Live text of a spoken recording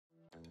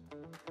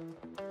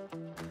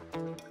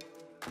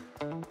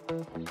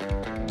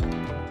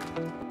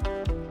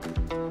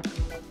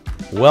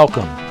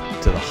Welcome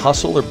to the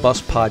Hustle or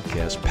Bust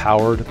podcast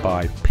powered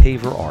by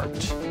Paver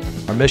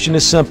Art. Our mission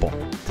is simple: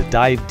 to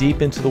dive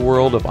deep into the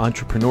world of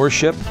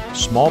entrepreneurship,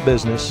 small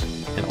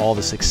business, and all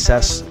the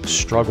success,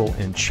 struggle,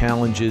 and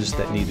challenges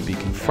that need to be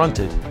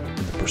confronted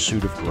in the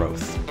pursuit of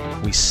growth.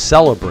 We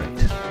celebrate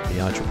the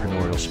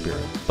entrepreneurial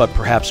spirit, but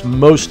perhaps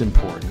most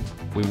important,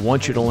 we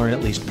want you to learn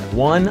at least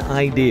one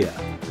idea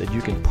that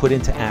you can put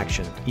into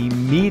action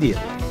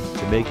immediately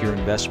to make your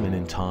investment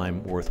in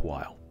time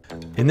worthwhile.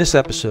 In this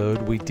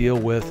episode, we deal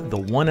with the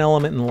one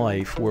element in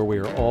life where we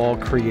are all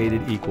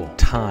created equal: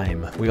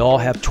 time. We all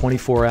have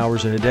 24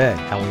 hours in a day.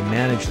 How we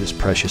manage this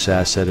precious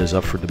asset is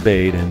up for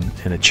debate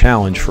and a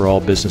challenge for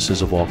all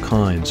businesses of all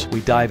kinds.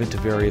 We dive into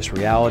various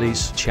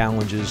realities,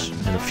 challenges,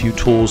 and a few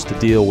tools to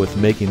deal with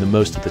making the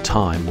most of the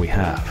time we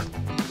have.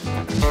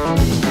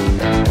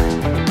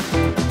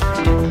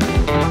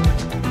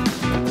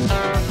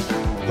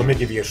 Let me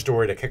give you a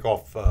story to kick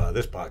off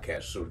this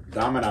podcast. So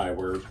Dom and I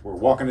were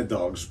walking the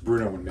dogs,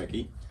 Bruno and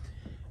Mickey,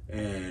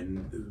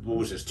 and what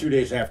was this, 2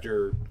 days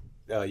after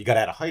you got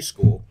out of high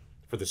school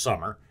for the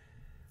summer.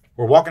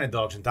 We're walking the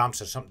dogs, and Dom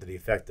says something to the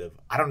effect of,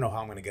 I don't know how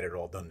I'm going to get it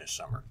all done this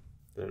summer.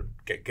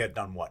 Get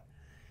done what?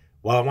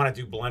 Well, I want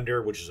to do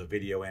Blender, which is a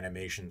video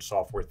animation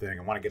software thing.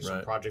 I want to get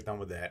some project done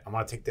with that. I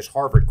want to take this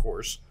Harvard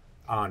course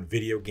on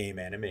video game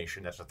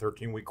animation. That's a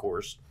 13-week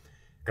course.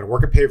 Going to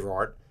work at Paver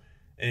Art.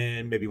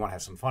 And maybe you want to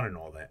have some fun and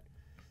all that.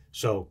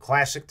 So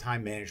classic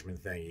time management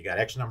thing. You got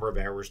X number of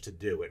hours to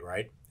do it,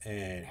 right?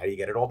 And how do you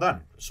get it all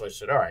done? So I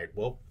said, all right,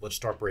 well, let's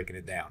start breaking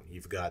it down.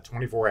 You've got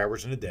 24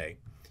 hours in a day.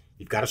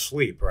 You've got to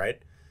sleep,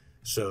 right?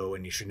 So,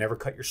 and you should never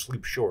cut your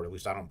sleep short. At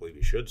least I don't believe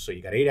you should. So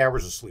you got 8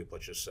 hours of sleep,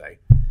 let's just say.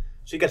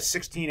 So you got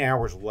 16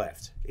 hours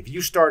left. If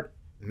you start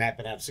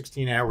mapping out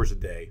 16 hours a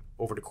day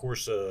over the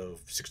course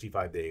of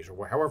 65 days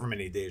or however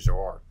many days there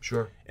are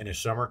in a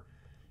summer,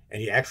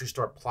 and you actually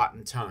start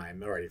plotting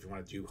time, all right, if you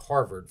want to do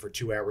Harvard for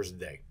 2 hours a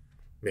day,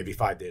 maybe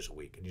 5 days a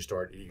week, and you're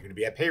going to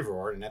be at Paver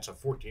Art, and that's a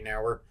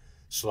 14-hour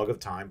slug of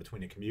time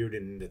between the commute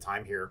and the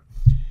time here.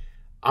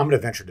 I'm going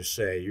to venture to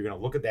say you're going to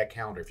look at that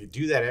calendar. If you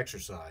do that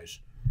exercise,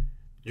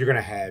 you're going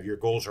to have your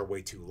goals are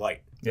way too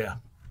light. Yeah.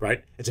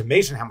 Right? It's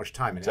amazing how much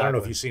time. And I don't know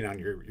if you've seen on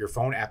your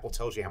phone, Apple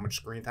tells you how much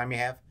screen time you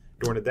have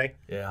during the day.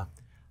 Yeah.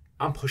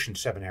 I'm pushing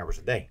 7 hours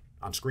a day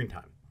on screen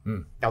time.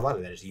 Now, a lot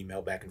of that is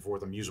email back and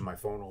forth. I'm using my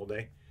phone all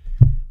day.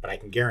 But I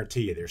can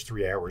guarantee you there's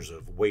 3 hours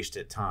of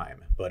wasted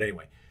time. But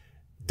anyway,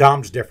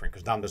 Dom's different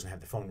because Dom doesn't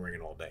have the phone ringing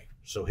all day.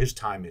 So his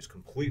time is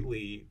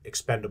completely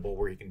expendable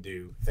where he can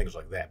do things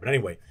like that. But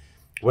anyway,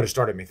 what it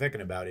started me thinking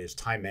about is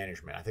time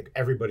management. I think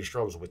everybody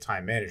struggles with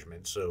time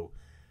management. So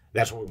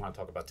that's what we want to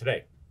talk about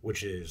today,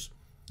 which is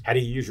how do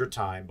you use your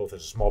time, both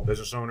as a small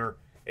business owner,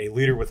 a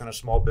leader within a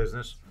small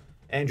business,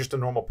 and just a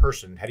normal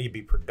person. How do you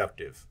be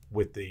productive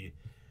with the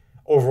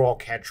overall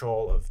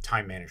catch-all of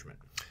time management?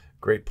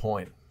 Great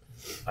point.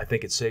 I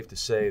think it's safe to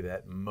say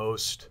that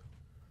most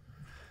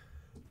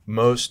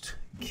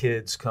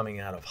kids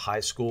coming out of high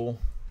school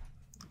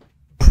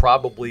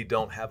probably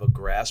don't have a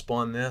grasp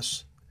on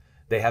this.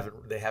 They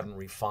haven't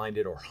refined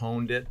it or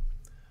honed it,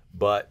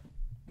 but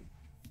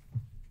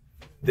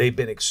they've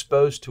been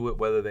exposed to it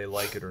whether they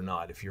like it or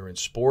not. If you're in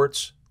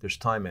sports, there's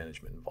time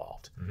management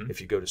involved. If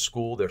you go to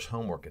school, there's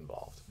homework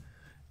involved.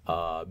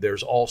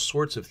 There's all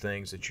sorts of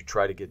things that you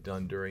try to get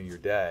done during your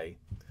day.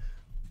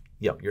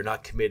 You're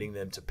not committing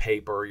them to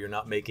paper, you're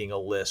not making a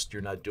list,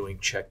 you're not doing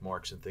check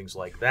marks and things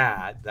like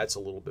that. That's a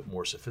little bit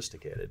more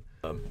sophisticated.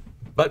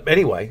 But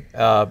anyway,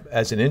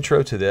 as an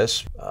intro to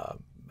this,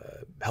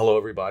 hello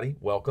everybody,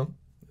 welcome.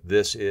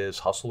 This is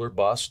Hustle or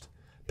Bust,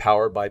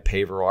 powered by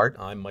Paver Art.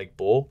 I'm Mike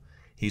Bull,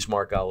 he's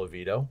Mark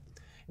Oliveto,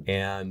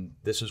 and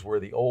this is where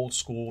the old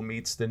school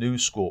meets the new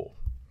school.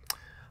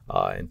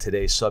 And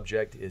today's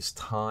subject is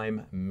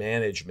time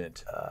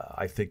management.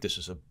 I think this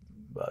is a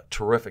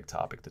terrific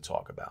topic to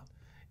talk about.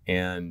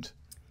 And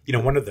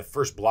one of the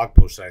first blog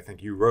posts that I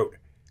think you wrote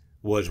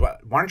was, why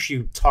don't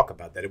you talk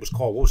about that? It was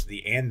called, what was it,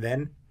 the And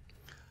Then?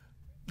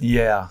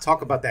 Yeah.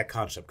 Talk about that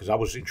concept because I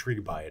was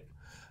intrigued by it.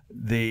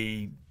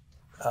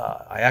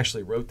 I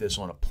actually wrote this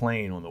on a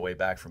plane on the way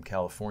back from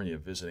California,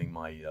 visiting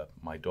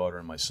my daughter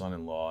and my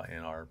son-in-law,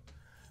 and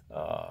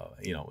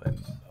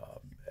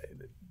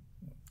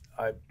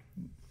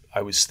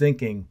I was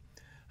thinking,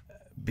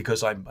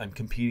 because I'm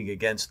competing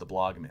against the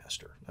blog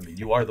master. I mean,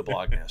 you are the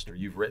blog master.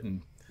 You've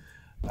written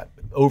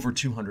over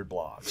 200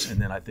 blogs, and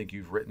then I think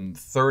you've written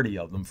 30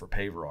 of them for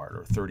Paver Art,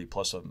 or 30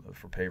 plus of them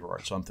for Paver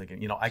Art. So I'm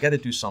thinking, I got to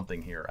do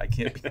something here. I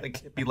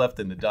can't be left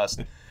in the dust.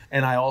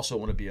 And I also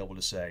want to be able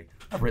to say,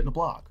 I've written a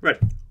blog. Right.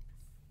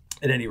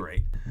 At any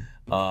rate,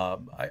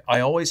 I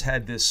always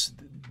had this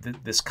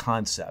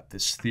concept,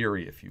 this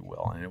theory, if you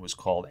will, and it was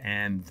called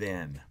And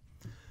Then.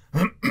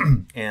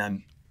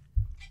 And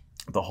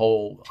the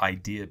whole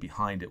idea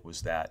behind it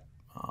was that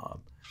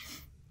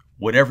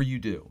whatever you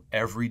do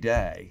every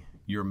day,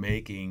 you're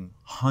making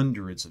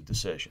hundreds of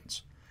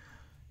decisions.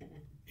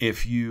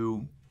 If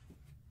you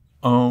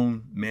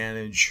own,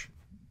 manage,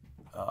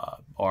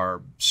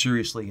 are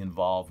seriously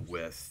involved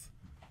with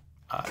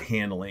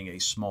handling a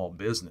small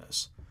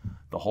business,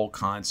 the whole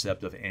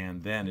concept of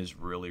and then is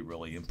really,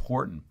 really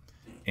important.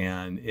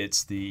 And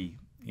it's the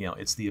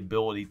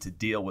ability to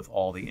deal with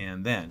all the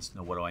and thens.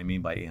 Now, what do I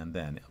mean by and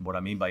then? What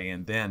I mean by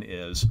and then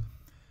is,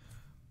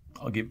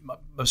 I'll give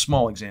a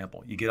small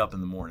example. You get up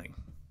in the morning,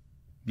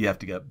 you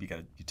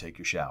take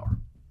your shower,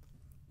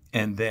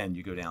 and then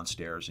you go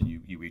downstairs and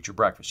you eat your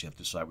breakfast. You have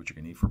to decide what you're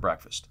going to eat for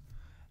breakfast.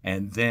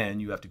 And then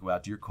you have to go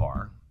out to your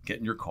car, get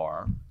in your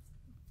car,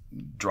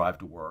 drive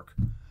to work.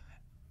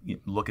 You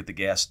look at the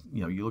gas,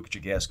 you look at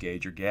your gas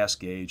gauge. Your gas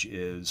gauge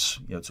is,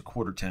 it's a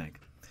quarter tank.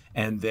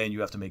 And then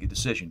you have to make a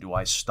decision. Do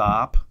I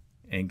stop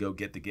and go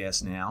get the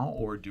gas now,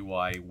 or do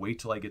I wait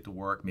till I get to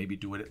work, maybe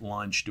do it at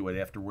lunch, do it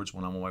afterwards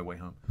when I'm on my way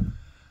home?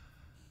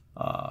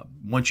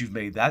 Once you've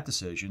made that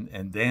decision,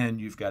 and then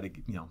you've got to,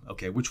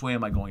 okay, which way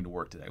am I going to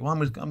work today? Well, I'm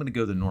going to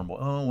go the normal.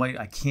 Oh, wait,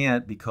 I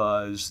can't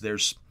because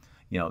there's,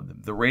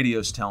 the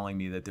radio's telling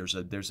me that there's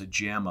a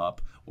jam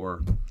up,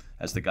 or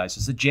as the guy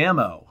says, a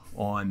jammo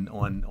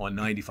on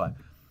 95.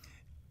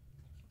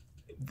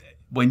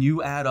 When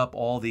you add up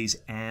all these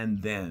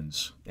and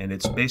thens, and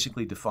it's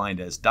basically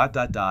defined as ...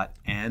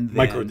 and then ...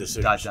 micro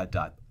decisions.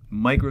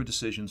 Micro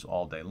decisions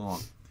all day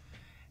long.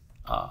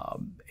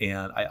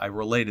 And I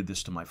related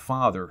this to my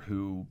father,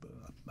 who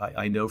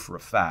I know for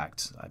a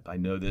fact. I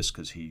know this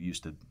because he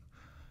used to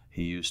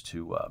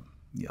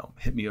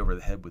hit me over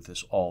the head with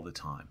this all the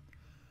time.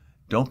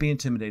 Don't be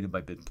intimidated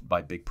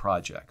by big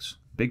projects.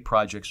 Big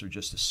projects are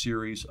just a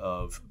series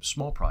of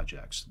small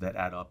projects that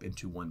add up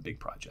into one big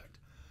project.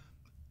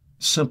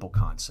 Simple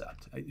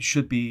concept. It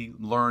should be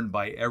learned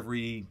by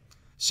every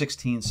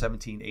 16,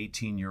 17,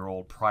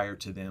 18-year-old prior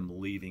to them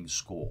leaving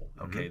school.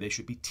 Okay, They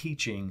should be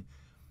teaching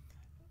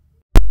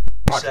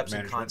concepts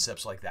and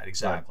concepts like that.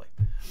 Exactly.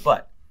 Right.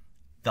 But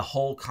the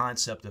whole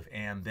concept of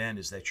and then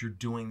is that you're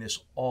doing this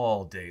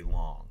all day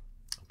long.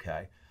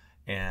 Okay,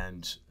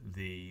 and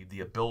the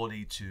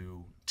ability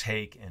to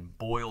take and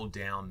boil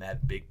down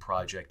that big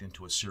project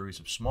into a series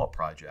of small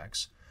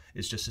projects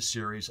is just a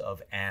series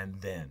of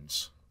and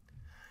thens.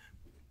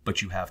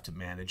 But you have to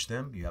manage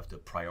them, you have to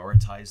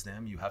prioritize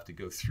them, you have to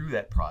go through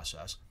that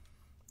process.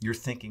 You're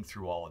thinking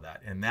through all of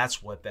that, and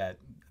that's what that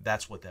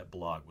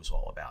blog was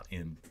all about.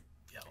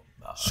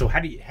 So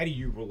how do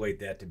you relate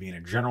that to being a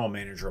general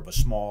manager of a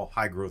small,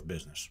 high growth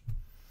business?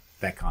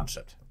 That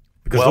concept,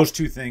 because those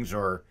two things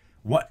are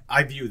what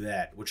I view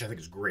that, which I think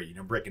is great.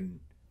 Breaking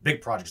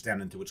big projects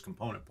down into its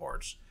component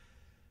parts.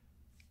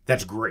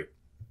 That's great,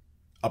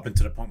 up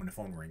until the point when the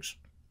phone rings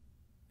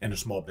in a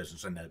small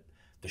business and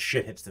the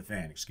shit hits the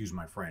fan. Excuse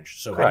my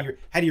French. So how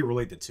do you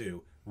relate the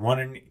two?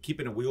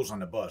 Keeping the wheels on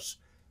the bus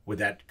with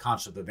that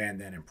concept of and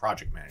then and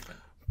project management.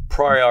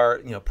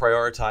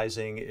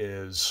 Prioritizing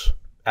is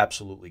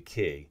absolutely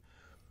key.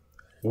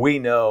 We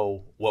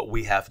know what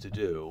we have to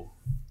do.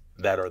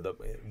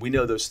 We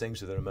know those things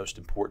that are the most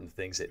important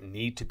things that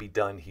need to be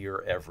done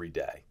here every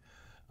day.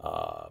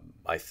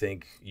 I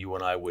think you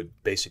and I would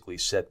basically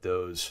set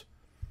those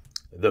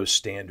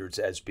standards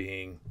as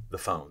being the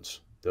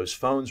phones. Those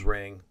phones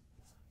ring.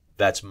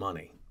 That's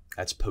money.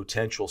 That's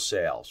potential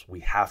sales. We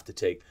have to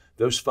take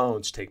those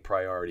phones take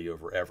priority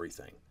over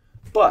everything.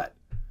 But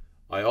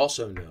I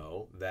also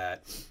know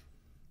that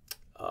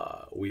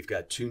we've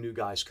got 2 new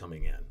guys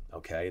coming in.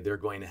 Okay, they're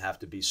going to have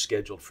to be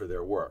scheduled for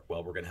their work.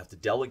 Well, we're going to have to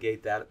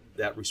delegate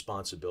that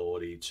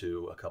responsibility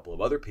to a couple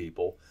of other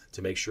people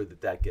to make sure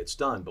that gets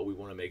done. But we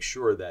want to make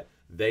sure that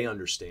they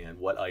understand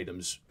what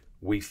items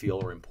we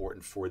feel are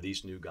important for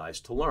these new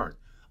guys to learn,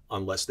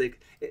 unless they've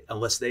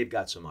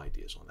got some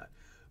ideas on that.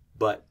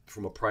 But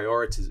from a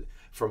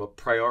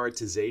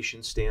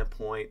prioritization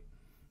standpoint,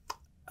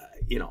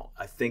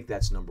 I think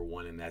that's number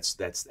one, and that's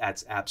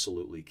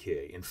absolutely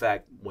key. In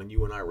fact, when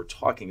you and I were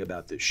talking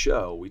about this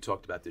show, we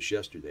talked about this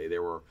yesterday.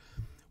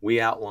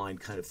 We outlined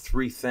kind of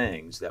 3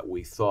 things that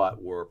we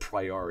thought were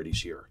priorities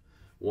here.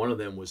 One of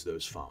them was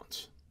those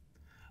phones.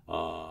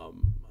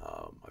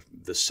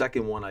 The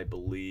second one, I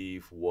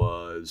believe,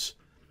 was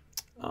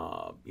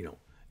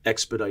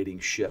expediting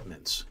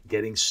shipments,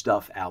 getting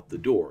stuff out the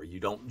door. You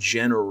don't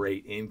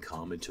generate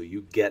income until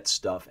you get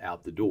stuff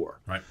out the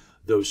door. Right.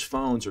 Those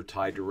phones are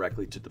tied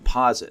directly to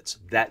deposits.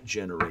 That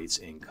generates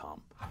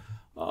income.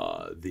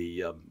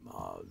 The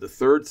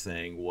third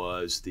thing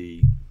was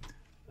the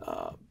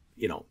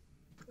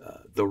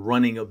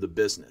running of the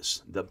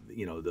business. The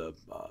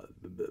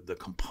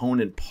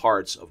component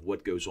parts of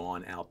what goes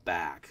on out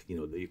back.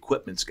 The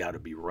equipment's got to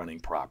be running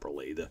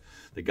properly. The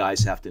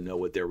guys have to know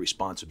what their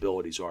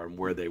responsibilities are and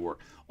where they work.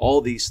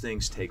 All these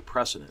things take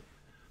precedent.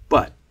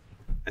 But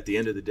at the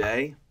end of the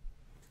day,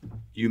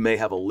 you may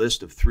have a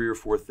list of 3 or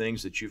 4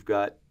 things that you've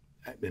got,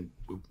 and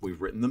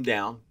we've written them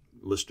down,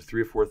 a list of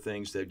 3 or 4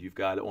 things that you've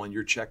got on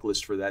your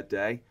checklist for that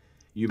day.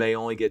 You may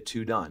only get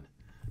 2 done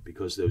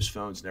because those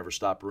phones never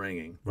stop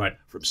ringing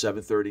from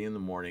 7:30 in the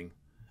morning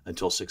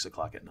until 6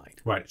 o'clock at night.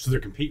 Right, so they're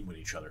competing with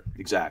each other.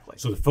 Exactly.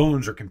 So the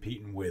phones are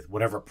competing with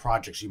whatever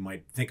projects you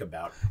might think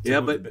about. Yeah,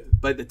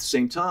 but at the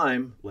same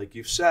time, like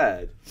you've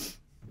said,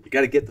 you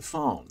got to get the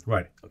phone.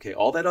 Right. Okay.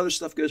 All that other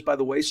stuff goes by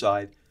the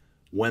wayside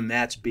when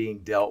that's being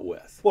dealt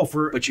with. Well,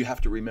 but you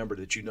have to remember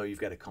that you've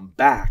got to come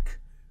back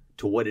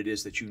to what it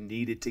is that you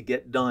needed to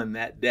get done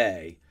that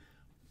day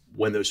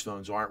when those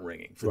phones aren't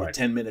ringing for the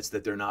 10 minutes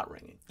that they're not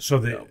ringing. So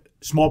the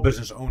small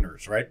business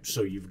owners, right?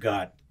 So you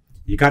got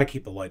to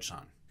keep the lights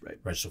on.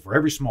 Right. So for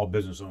every small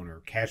business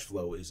owner, cash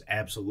flow is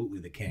absolutely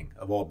the king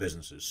of all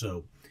businesses.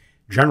 So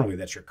generally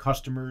that's your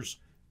customers,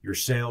 your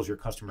sales, your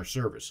customer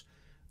service.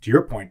 To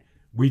your point,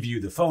 we view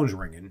the phones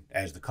ringing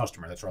as the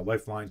customer. That's our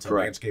lifeline to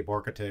landscape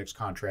architects,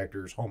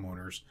 contractors,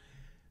 homeowners.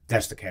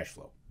 That's the cash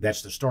flow.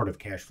 That's the start of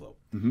cash flow.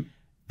 Mm-hmm.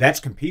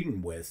 That's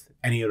competing with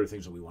any other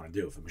things that we want to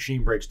do. If a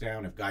machine breaks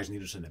down, if guys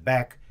need us in the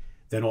back,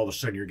 then all of a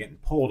sudden you're getting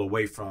pulled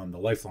away from the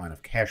lifeline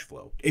of cash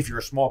flow. If you're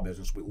a small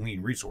business with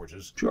lean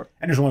resources, sure,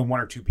 and there's only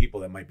one or two people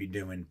that might be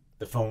doing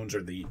the phones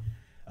or the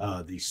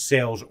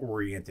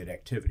sales-oriented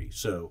activity.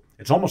 So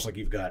it's almost like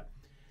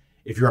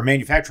if you're a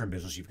manufacturing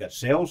business, you've got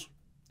sales,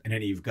 and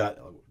then you've got,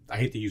 I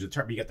hate to use the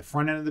term, but you got the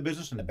front end of the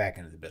business and the back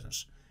end of the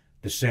business.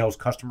 The sales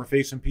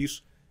customer-facing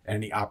piece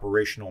and the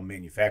operational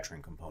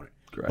manufacturing component.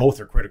 Correct.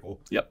 Both are critical.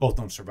 Yep. Both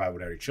don't survive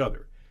without each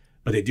other.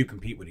 But they do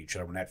compete with each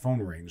other. When that phone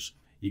rings,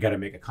 you got to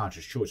make a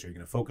conscious choice. Are you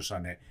going to focus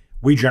on that?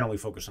 We generally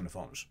focus on the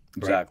phones.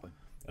 Exactly.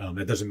 Right?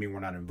 That doesn't mean we're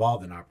not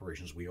involved in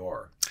operations. We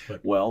are.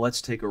 But, well,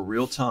 let's take a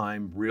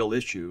real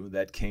issue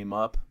that came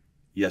up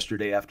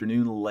yesterday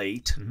afternoon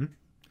late,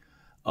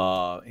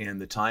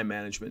 and the time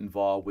management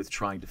involved with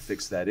trying to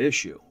fix that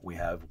issue. We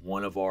have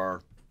one of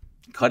our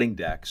cutting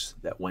decks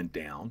that went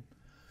down,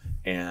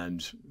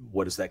 and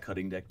what does that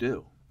cutting deck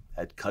do?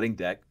 That cutting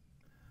deck,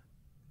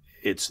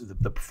 it's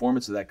the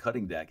performance of that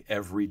cutting deck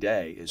every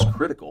day is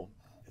critical.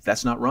 If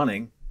that's not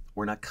running,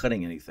 we're not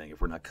cutting anything.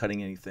 If we're not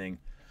cutting anything,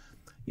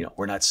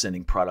 we're not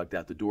sending product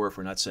out the door. If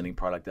we're not sending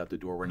product out the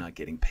door, we're not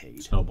getting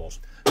paid. Snowballs.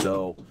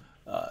 So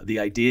the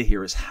idea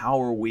here is,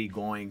 how are we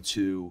going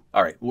to,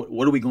 all right,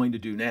 what are we going to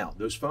do now?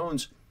 Those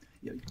phones,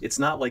 it's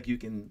not like you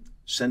can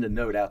send a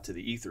note out to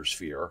the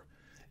ethersphere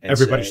and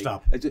everybody say,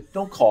 stop.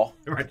 Don't call.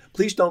 Right.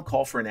 Please don't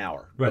call for an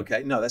hour. Right.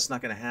 Okay? No, that's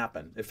not going to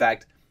happen. In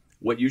fact,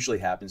 what usually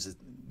happens is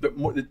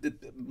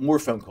more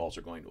phone calls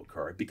are going to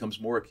occur.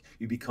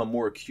 You become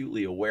more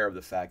acutely aware of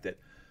the fact that,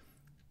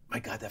 my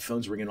God, that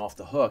phone's ringing off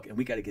the hook, and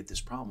we got to get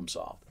this problem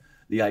solved.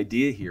 The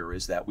idea here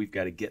is that we've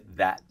got to get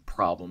that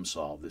problem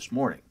solved this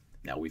morning.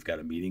 Now, we've got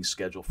a meeting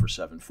scheduled for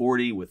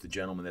 7:40 with the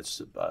gentleman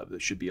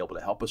that should be able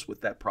to help us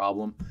with that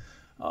problem.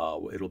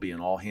 It'll be an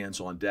all hands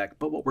on deck.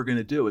 But what we're going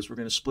to do is we're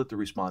going to split the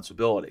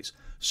responsibilities.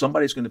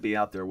 Somebody's going to be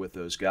out there with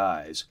those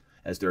guys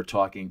as they're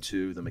talking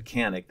to the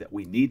mechanic that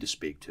we need to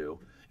speak to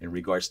in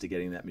regards to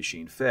getting that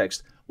machine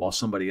fixed, while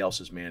somebody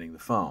else is manning the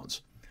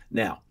phones.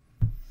 Now,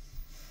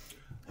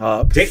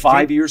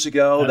 5 years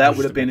ago, that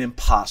would have been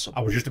impossible.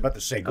 I was just about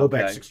to say, go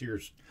back 6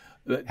 years.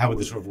 How would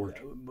this have worked?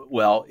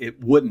 Well,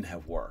 it wouldn't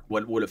have worked.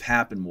 What would have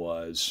happened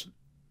was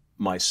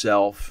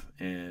myself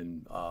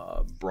and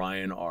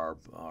Brian, our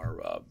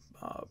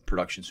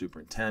production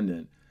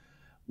superintendent,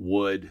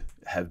 would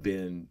have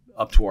been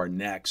up to our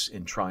necks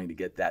in trying to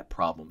get that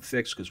problem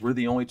fixed, because we're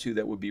the only two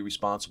that would be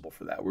responsible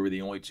for that. We were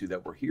the only two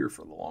that were here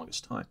for the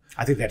longest time.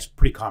 I think that's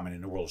pretty common in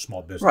the world of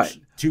small business. Right.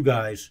 Two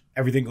guys,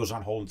 everything goes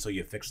on hold until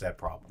you fix that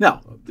problem.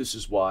 Now, this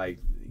is why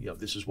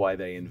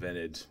they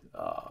invented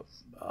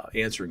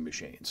answering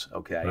machines.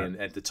 Okay, right. And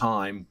at the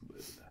time,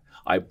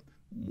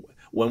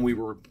 when we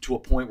were to a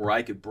point where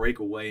I could break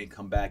away and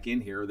come back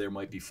in here, there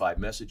might be 5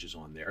 messages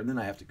on there, and then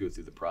I have to go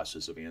through the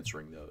process of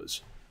answering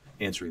those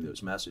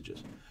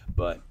messages.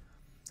 But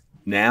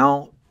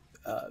now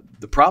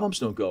the problems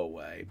don't go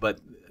away, but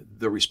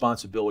the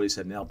responsibilities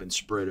have now been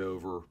spread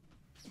over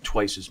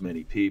twice as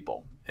many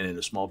people. And in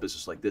a small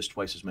business like this,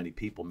 twice as many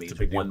people means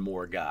one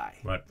more guy.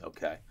 Right.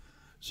 Okay.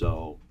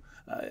 So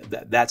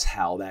that's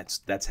how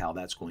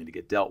that's going to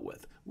get dealt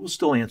with. We'll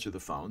still answer the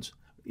phones,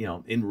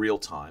 in real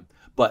time,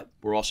 but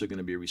we're also going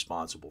to be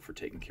responsible for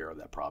taking care of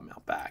that problem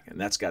out back, and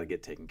that's got to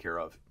get taken care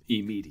of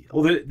immediately.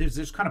 Well,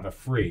 there's kind of a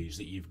phrase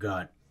that you've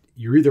got.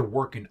 You're either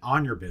working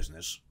on your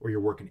business or you're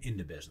working in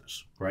the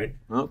business, right?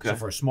 Okay. So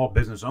for a small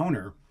business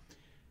owner,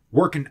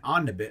 working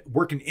in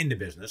the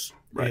business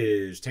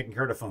is taking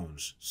care of the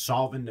phones,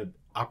 solving the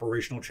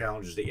operational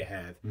challenges that you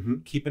have,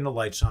 keeping the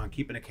lights on,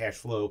 keeping the cash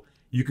flow.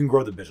 You can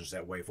grow the business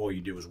that way if all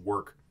you do is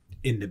work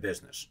in the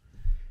business.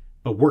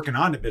 But working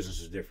on the business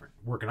is different.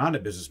 Working on the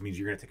business means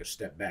you're going to take a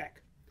step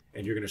back,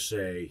 and you're going to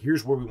say,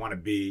 here's where we want to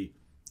be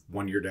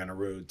 1 year down the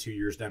road, 2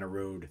 years down the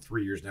road,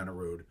 3 years down the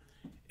road.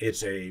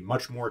 It's a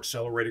much more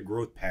accelerated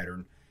growth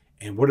pattern.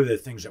 And what are the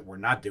things that we're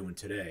not doing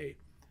today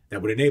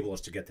that would enable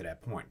us to get to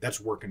that point? That's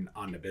working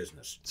on the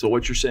business. So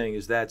what you're saying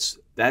is that's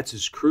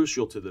as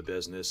crucial to the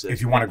business as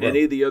if you want to grow.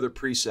 Any of the other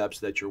precepts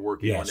that you're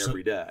working on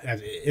every day.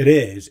 It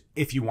is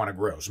if you want to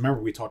grow. So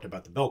remember we talked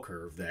about the bell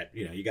curve that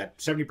you got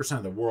 70%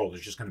 of the world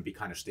is just going to be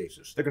kind of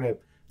stasis. They're going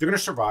to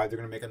survive. They're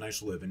going to make a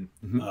nice living.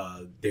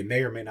 They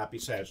may or may not be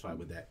satisfied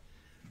with that.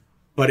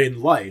 But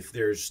in life,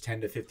 there's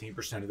 10 to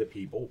 15% of the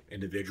people,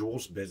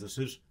 individuals,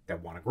 businesses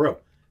that want to grow.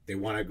 They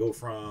want to go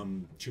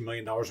from $2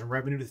 million in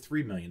revenue to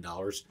 $3 million,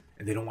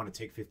 and they don't want to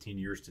take 15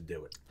 years to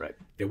do it. Right.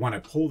 They want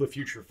to pull the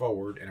future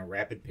forward in a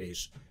rapid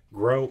pace,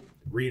 grow,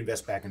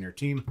 reinvest back in their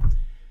team.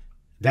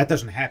 That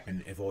doesn't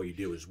happen if all you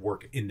do is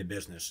work in the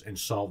business and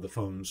solve the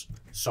phones,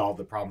 solve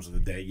the problems of the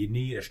day. You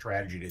need a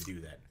strategy to do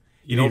that.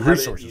 You need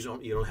resources.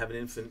 You don't have an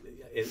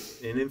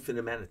infinite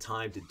amount of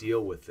time to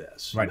deal with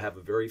this. Right. You have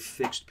a very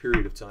fixed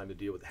period of time to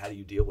deal with it. How do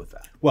you deal with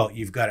that? Well,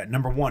 you've got it.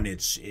 Number one,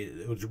 which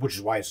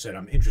is why I said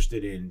I'm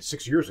interested in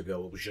 6 years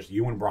ago. It was just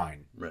you and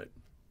Brian. Right.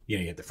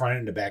 You had the front end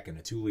and the back end,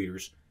 the 2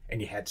 leaders,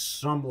 and you had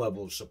some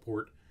level of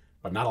support,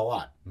 but not a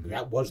lot. Mm-hmm.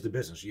 That was the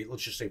business.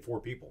 Let's just say 4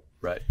 people.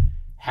 Right.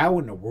 How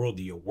in the world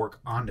do you work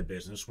on the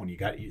business when you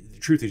got? The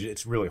truth is,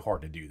 it's really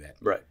hard to do that.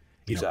 Right.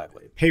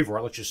 Exactly.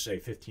 PaverArt, let's just say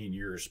 15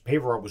 years.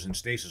 PaverArt was in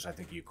stasis, I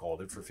think you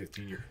called it, for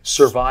 15 years.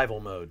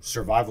 Survival mode.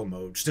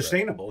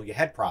 Sustainable. Right. You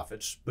had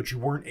profits, but you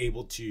weren't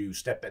able to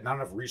step back, not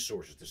enough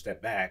resources to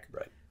step back,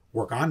 right,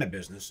 work on the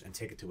business, and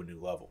take it to a new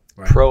level.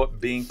 Right?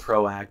 Being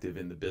proactive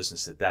in the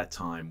business at that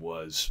time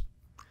was,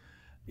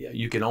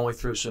 you can only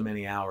throw so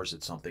many hours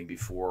at something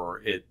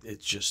before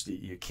it's just,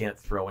 you can't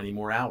throw any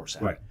more hours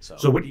at right. it.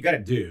 So what you got to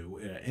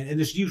do, and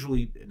this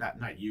usually,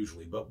 not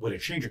usually, but with a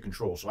change of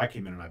control. So I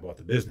came in and I bought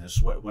the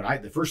business.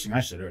 The first thing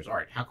I said is, all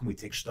right, how can we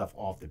take stuff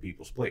off the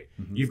people's plate?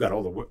 Mm-hmm. You've got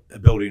all the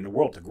ability in the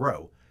world to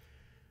grow,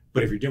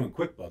 but if you're doing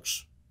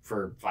QuickBooks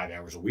for 5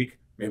 hours a week,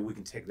 maybe we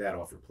can take that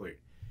off your plate.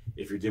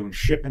 If you're doing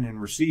shipping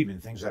and receiving,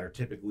 things that are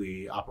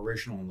typically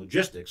operational and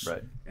logistics,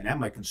 right, and that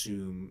might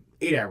consume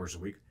 8 hours a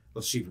week,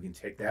 let's see if we can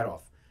take that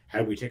off. How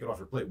do we take it off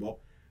your plate?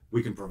 Well,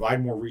 we can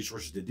provide more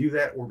resources to do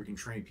that, or we can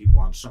train people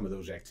on some of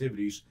those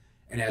activities.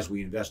 And as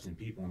we invest in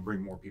people and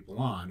bring more people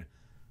on,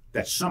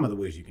 that's some of the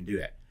ways you can do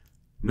that.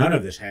 None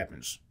of this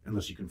happens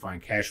unless you can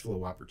find cash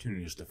flow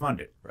opportunities to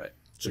fund it. Right.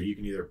 So you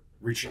can either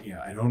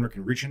an owner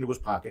can reach into his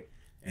pocket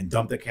and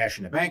dump the cash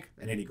in the bank,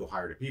 and then he go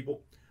hire the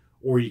people,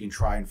 or you can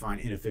try and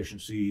find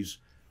inefficiencies,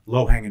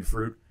 low-hanging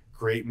fruit,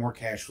 create more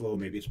cash flow.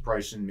 Maybe it's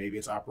pricing, maybe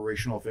it's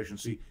operational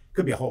efficiency.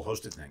 Could be a whole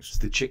host of things. It's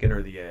the chicken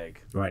or the egg.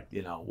 Right.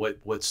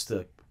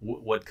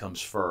 What comes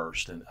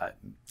first? And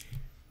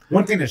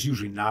one thing that's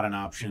usually not an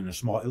option in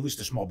at least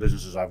the small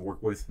businesses I've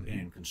worked with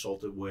and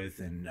consulted with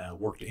and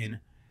worked in,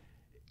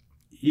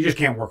 you just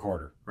can't work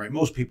harder, right?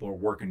 Most people are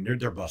working,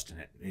 they're busting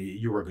it.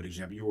 You were a good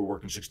example. You were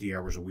working 60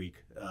 hours a week.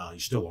 You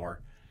still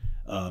are.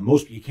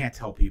 You can't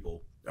tell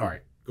people, all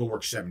right, go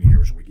work 70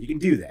 hours a week. You can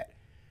do that.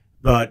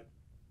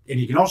 And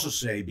you can also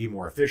say be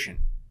more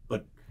efficient.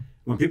 But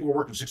when people are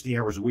working 60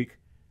 hours a week,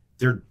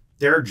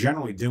 they're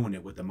generally doing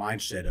it with the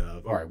mindset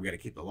of, all right, we got to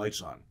keep the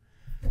lights on.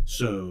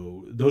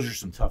 So those are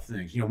some tough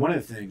things. One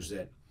of the things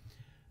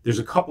there's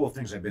a couple of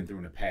things I've been through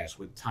in the past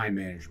with time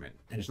management,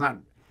 and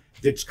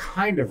it's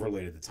kind of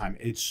related to time.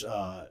 It's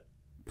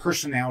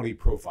personality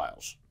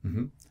profiles.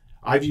 Mm-hmm.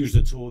 I've used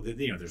a tool that,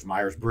 there's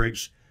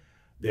Myers-Briggs.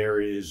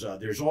 There's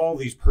all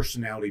these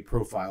personality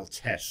profile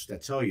tests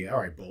that tell you,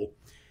 all right, Bull,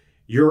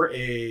 you're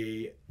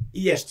a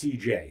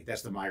ESTJ.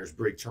 That's the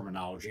Myers-Briggs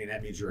terminology, and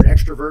that means you're an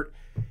extrovert,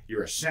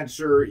 you're a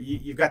sensor.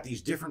 You've got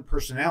these different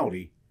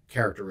personality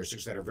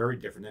characteristics that are very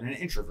different than an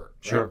introvert.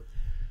 Right? Sure.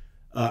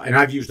 And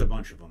I've used a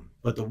bunch of them,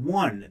 but the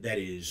one that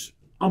is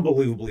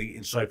unbelievably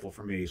insightful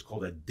for me is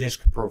called a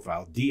DISC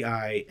profile,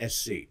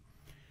 DISC.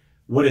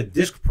 What a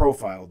DISC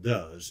profile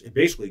does, it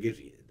basically gives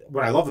you,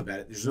 what I love about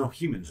it, there's no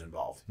humans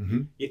involved.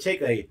 Mm-hmm. You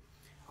take you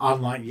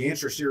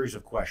answer a series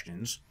of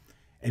questions,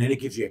 and then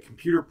it gives you a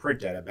computer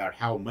printout about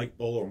how Mike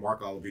Bull or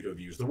Mark Oliveto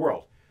views the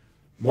world.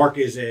 Mark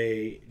is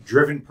a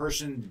driven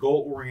person,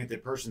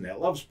 goal-oriented person that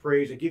loves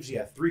praise. It gives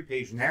you a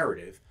 3-page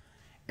narrative.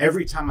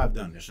 Every time I've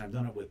done this, and I've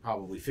done it with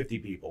probably 50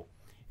 people,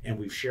 and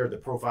we've shared the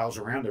profiles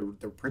around,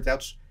 the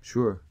printouts.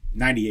 Sure.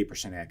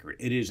 98% accurate.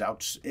 It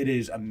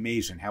is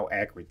amazing how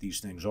accurate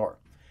these things are.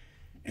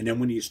 And then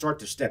when you start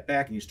to step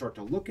back and you start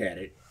to look at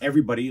it,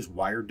 everybody is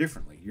wired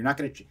differently. You're not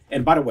going to.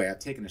 And by the way, I've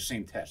taken the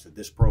same test at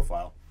this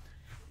profile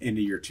in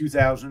the year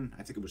 2000.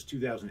 I think it was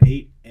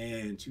 2008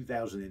 and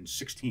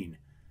 2016.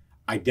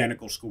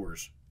 Identical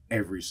scores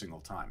every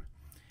single time.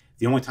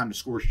 The only time the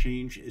scores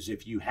change is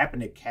if you happen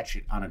to catch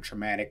it on a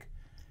traumatic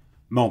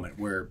moment,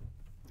 where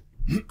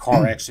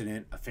car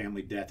accident, a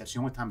family death. That's the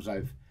only times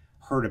I've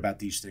heard about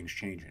these things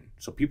changing.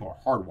 So people are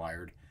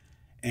hardwired,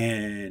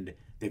 and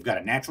they've got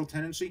a natural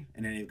tendency,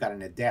 and then they've got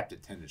an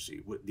adaptive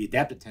tendency. The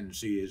adaptive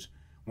tendency is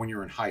when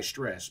you're in high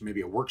stress,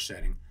 maybe a work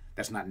setting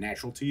that's not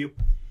natural to you,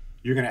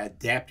 you're going to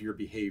adapt your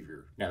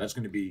behavior. Now, that's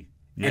going to be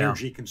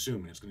energy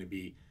consuming. It's going to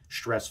be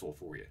stressful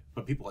for you.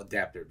 But people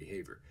adapt their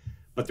behavior.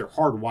 But they're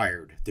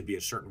hardwired to be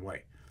a certain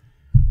way.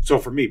 So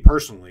for me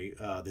personally,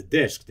 the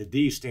DISC, the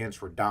D stands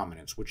for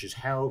dominance, which is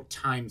how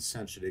time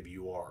sensitive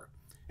you are.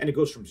 And it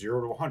goes from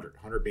 0 to 100.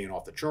 100 being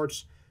off the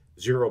charts,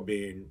 0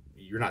 being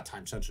you're not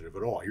time sensitive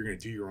at all. You're going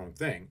to do your own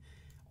thing.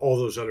 All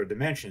those other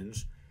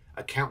dimensions,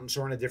 accountants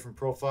are in a different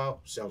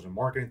profile. Sales and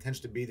marketing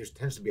tends to be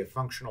a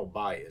functional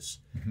bias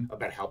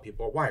about how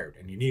people are wired.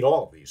 And you need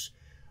all of these.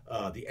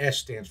 The S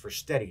stands for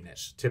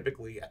steadiness.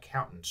 Typically,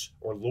 accountants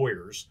or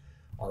lawyers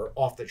are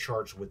off the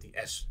charts with the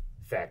S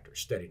factor,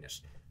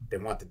 steadiness. They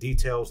want the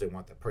details. They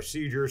want the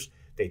procedures.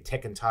 They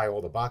tick and tie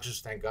all the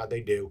boxes. Thank God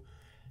they do.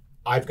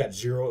 I've got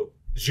zero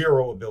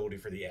ability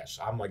for the S.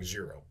 I'm like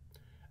 0.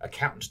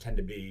 Accountants tend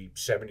to be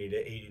 70 to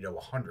 80 to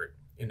 100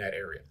 in that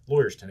area.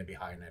 Lawyers tend to be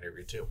high in that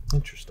area too.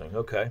 Interesting.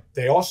 Okay.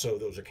 They also,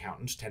 those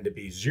accountants tend to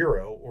be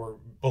 0 or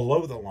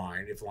below the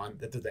line. If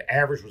the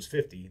average was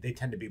 50, they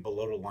tend to be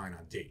below the line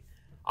on D.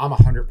 I'm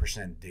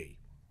 100% D.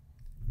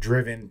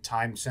 Driven,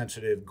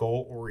 time-sensitive,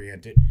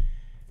 goal-oriented,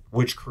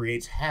 which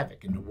creates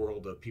havoc in the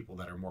world of people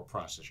that are more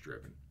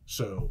process-driven.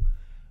 So,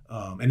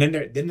 and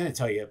then they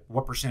tell you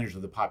what percentage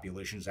of the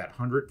population is at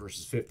 100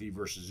 versus 50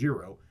 versus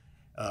 0.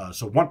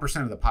 So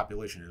 1% of the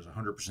population is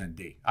 100%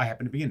 D. I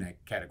happen to be in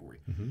that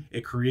category. Mm-hmm.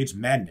 It creates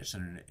madness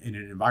in an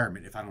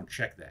environment if I don't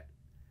check that,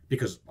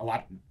 because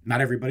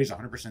not everybody's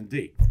 100%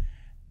 D.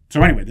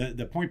 So anyway,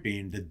 the point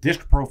being, the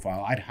DISC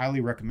profile, I'd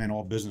highly recommend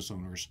all business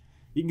owners.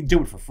 You can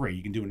do it for free.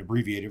 You can do an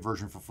abbreviated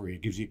version for free.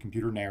 It gives you a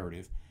computer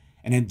narrative,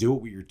 and then do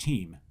it with your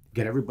team.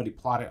 Get everybody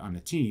plotted on the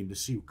team to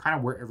see kind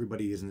of where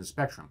everybody is in the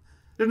spectrum.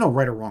 There's no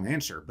right or wrong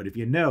answer, but if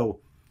you know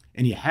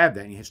and you have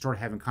that and you start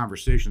having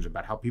conversations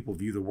about how people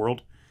view the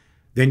world,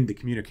 then the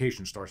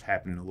communication starts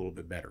happening a little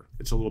bit better.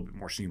 It's a little bit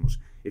more seamless.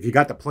 If you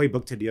got the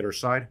playbook to the other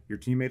side, your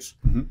teammates,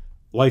 mm-hmm.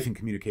 life and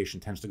communication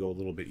tends to go a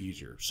little bit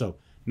easier. So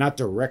not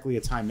directly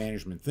a time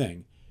management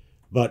thing,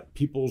 but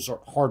people's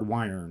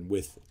hardwiring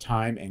with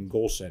time and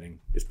goal setting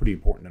is pretty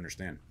important to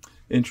understand.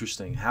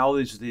 Interesting. How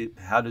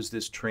does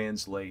this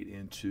translate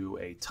into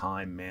a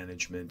time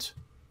management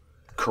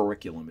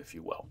curriculum, if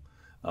you will?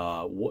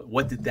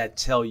 What did that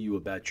tell you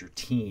about your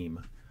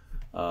team?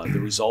 The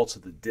results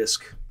of the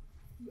DISC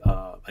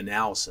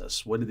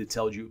analysis. What did it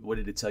tell you? What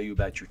did it tell you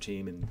about your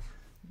team? And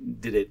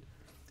did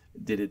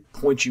it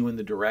point you in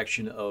the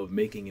direction of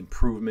making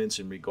improvements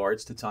in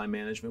regards to time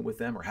management with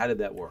them, or how did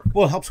that work?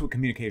 Well, it helps with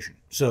communication.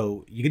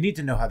 So you need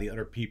to know how the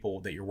other people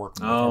that you're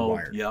working with are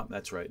wired. Yeah,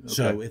 that's right. Okay.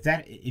 So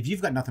if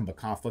you've got nothing but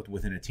conflict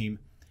within a team,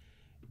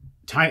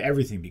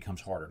 everything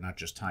becomes harder, not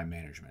just time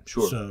management.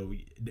 Sure. So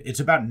it's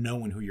about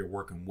knowing who you're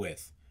working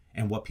with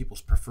and what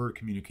people's preferred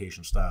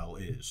communication style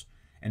is,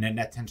 and then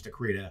that tends to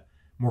create a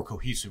more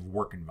cohesive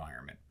work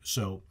environment.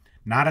 So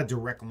not a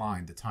direct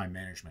line to time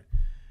management.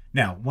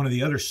 Now, one of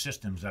the other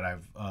systems that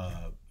I've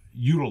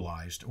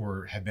utilized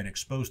or have been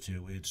exposed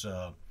to, it's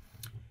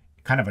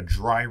kind of a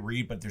dry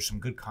read, but there's some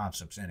good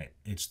concepts in it.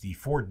 It's the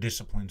 4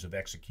 disciplines of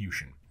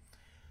execution.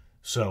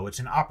 So it's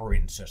an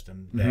operating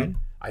system that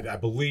mm-hmm. I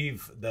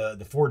believe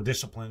the 4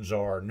 disciplines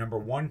are, number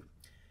 1,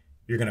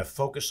 you're going to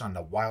focus on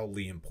the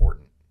wildly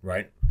important,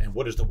 right? And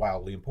what is the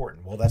wildly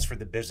important? Well, that's for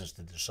the business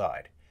to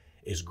decide.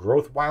 Is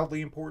growth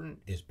wildly important?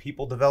 Is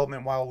people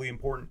development wildly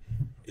important?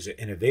 Is it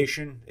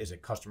innovation? Is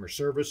it customer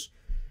service?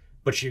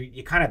 But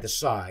you kind of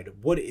decide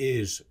what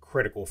is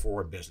critical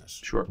for a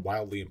business. Sure.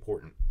 Wildly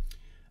important.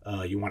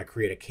 You want to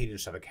create a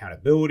cadence of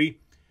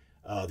accountability.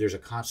 There's a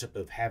concept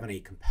of having a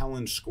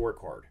compelling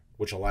scorecard,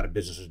 which a lot of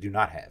businesses do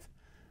not have.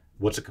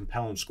 What's a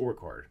compelling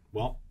scorecard?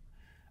 Well,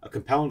 a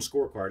compelling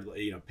scorecard,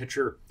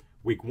 picture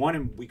week 1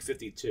 and week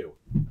 52.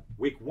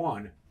 Week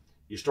 1,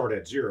 you start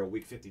at 0.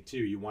 Week 52,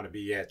 you want to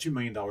be at $2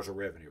 million of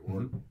revenue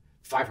or mm-hmm.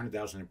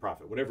 $500,000 in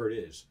profit, whatever it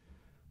is.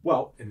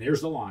 Well, and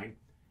there's the line.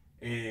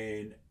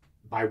 And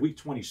by week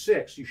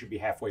 26, you should be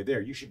halfway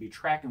there. You should be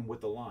tracking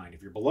with the line.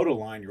 If you're below the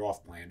line, you're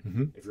off plan.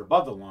 Mm-hmm. If you're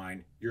above the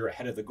line, you're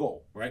ahead of the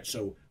goal, right?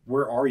 So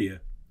where are you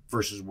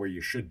versus where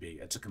you should be?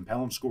 It's a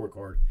compelling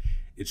scorecard.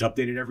 It's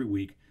updated every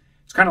week.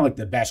 It's kind of like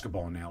the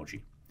basketball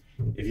analogy.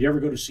 If you ever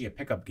go to see a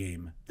pickup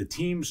game, the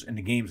teams and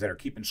the games that are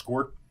keeping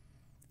score,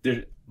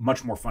 they're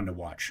much more fun to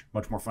watch,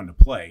 much more fun to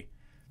play.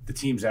 The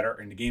teams that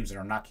are in the games that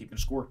are not keeping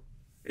score,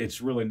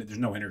 it's really, there's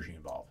no energy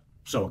involved.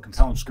 So a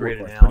compelling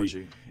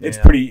scorecard, it's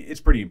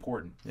pretty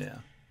important. Yeah.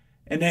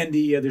 And then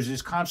there's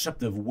this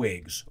concept of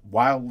WIGs,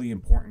 wildly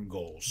important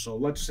goals. So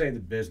let's say the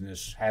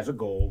business has a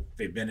goal.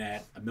 They've been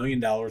at $1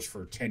 million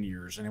for 10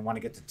 years and they want to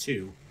get to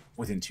 2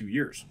 within 2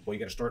 years. Well, you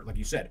got to start, like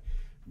you said,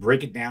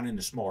 break it down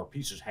into smaller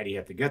pieces. How do you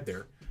have to get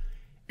there?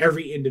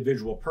 Every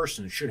individual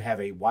person should have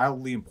a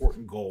wildly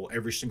important goal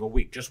every single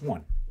week, just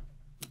one,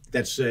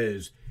 that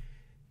says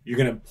you're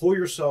going to pull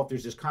yourself.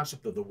 There's this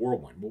concept of the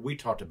whirlwind, what we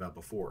talked about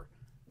before.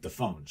 The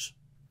phones,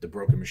 the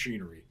broken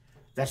machinery.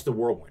 That's the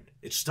whirlwind.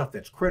 It's stuff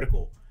that's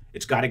critical.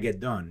 It's got to get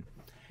done,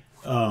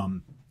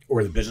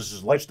 or the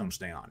business's lights don't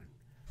stay on.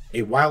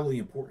 A wildly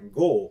important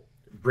goal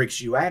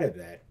breaks you out of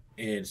that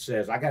and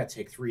says, I got to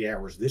take 3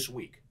 hours this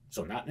week.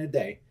 So not in a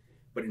day,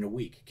 but in a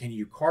week. Can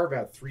you carve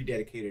out 3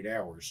 dedicated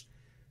hours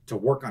to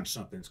work on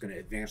something that's going to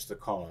advance the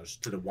cause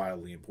to the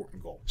wildly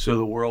important goal? So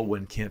the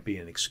whirlwind can't be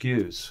an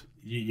excuse.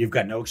 You've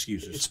got no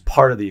excuses. It's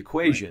part of the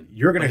equation.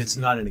 Right. But it's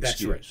not an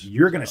excuse. That's right.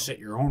 You're going to set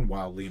your own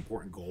wildly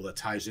important goal that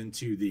ties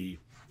into the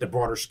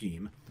broader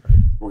scheme. Right.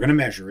 We're going to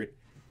measure it.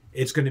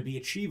 It's going to be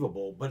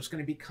achievable, but it's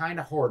going to be kind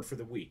of hard for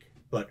the week.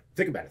 But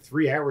think about it,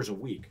 3 hours a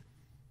week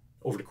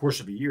over the course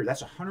of a year,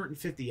 that's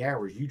 150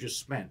 hours you just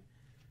spent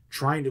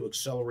trying to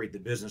accelerate the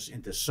business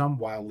into some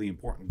wildly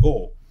important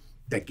goal.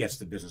 that gets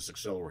the business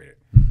accelerated.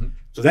 Mm-hmm.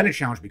 So then the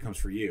challenge becomes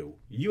for you.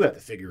 You have to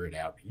figure it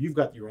out. You've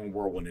got your own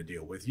whirlwind to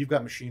deal with. You've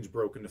got machines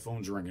broken, the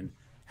phone's ringing.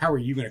 How are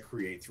you going to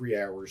create 3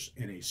 hours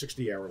in a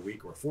 60-hour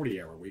week or a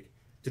 40-hour week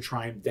to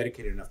try and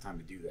dedicate enough time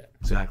to do that?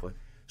 Exactly.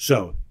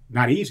 So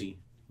not easy,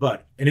 and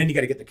then you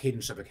got to get the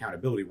cadence of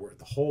accountability where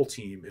the whole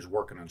team is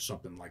working on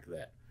something like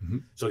that. Mm-hmm.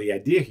 So the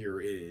idea here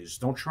is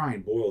don't try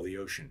and boil the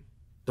ocean.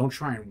 Don't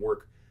try and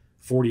work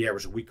 40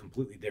 hours a week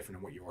completely different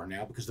than what you are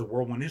now, because the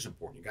whirlwind is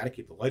important. You got to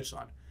keep the lights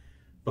on.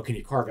 But can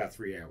you carve out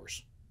 3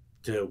 hours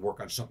to work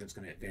on something that's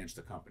going to advance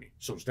the company?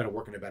 So instead of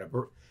working about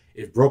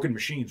if broken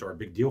machines are a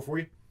big deal for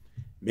you,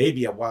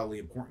 maybe a wildly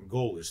important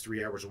goal is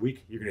 3 hours a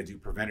week. You're going to do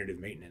preventative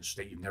maintenance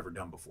that you've never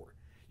done before.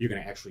 You're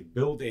going to actually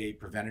build a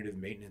preventative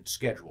maintenance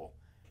schedule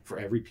for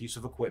every piece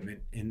of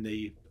equipment in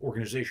the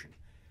organization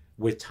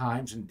with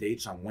times and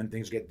dates on when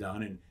things get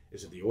done. And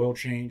is it the oil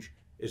change?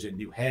 Is it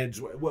new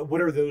heads?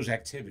 What are those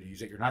activities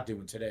that you're not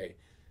doing today?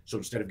 So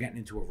instead of getting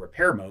into a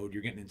repair mode,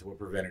 you're getting into a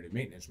preventative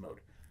maintenance mode.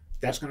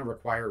 That's going to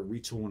require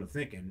retooling of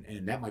thinking,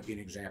 and that might be an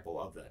example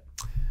of that.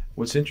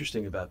 What's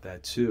interesting about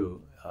that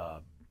too,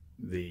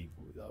 the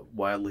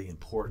wildly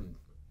important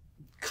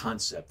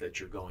concept that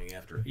you're going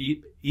after.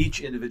 Each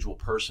individual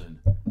person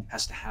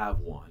has to have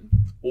one,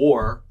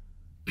 or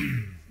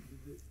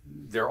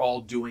they're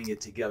all doing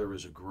it together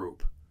as a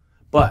group.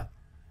 But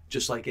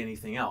just like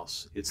anything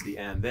else, it's the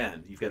and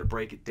then. You've got to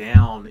break it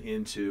down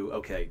into,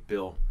 okay,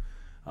 Bill,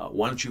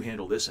 why don't you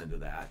handle this end of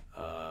that?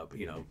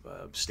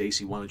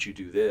 Stacy, why don't you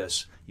do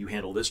this? You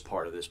handle this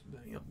part of this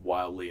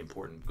wildly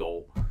important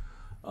goal.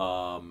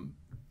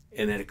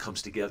 And then it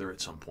comes together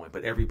at some point.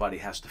 But everybody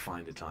has to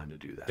find the time to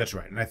do that. That's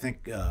right. And I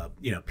think,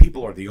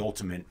 people are the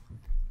ultimate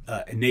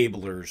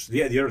enablers.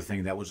 The other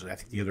thing that was, I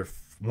think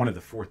one of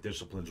the fourth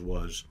disciplines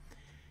was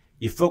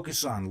you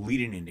focus on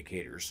leading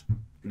indicators,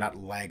 not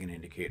lagging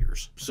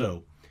indicators.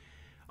 So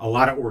a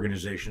lot of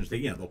organizations,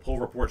 they'll pull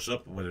reports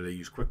up, whether they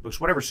use QuickBooks,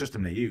 whatever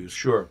system they use.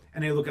 Sure.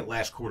 And they look at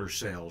last quarter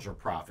sales or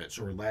profits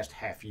or last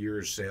half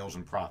year's sales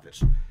and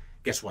profits.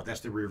 Guess what? That's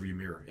the rearview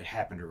mirror. It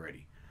happened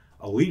already.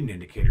 A leading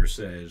indicator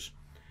says,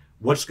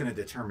 what's going to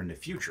determine the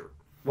future?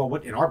 Well,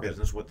 in our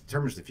business, what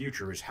determines the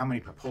future is how many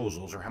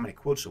proposals or how many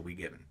quotes have we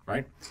given,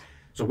 right?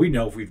 So we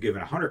know if we've given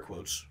 100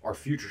 quotes, our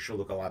future should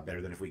look a lot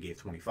better than if we gave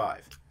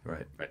 25.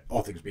 Right.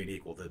 All things being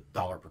equal, the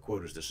dollar per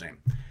quote is the same.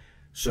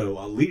 So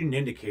a leading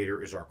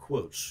indicator is our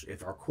quotes.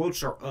 If our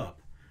quotes are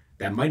up,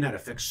 that might not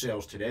affect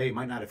sales today,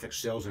 might not affect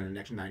sales in the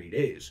next 90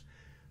 days.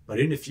 But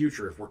in the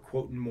future, if we're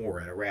quoting more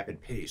at a rapid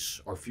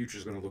pace, our future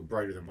is going to look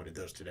brighter than what it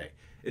does today.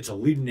 It's a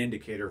leading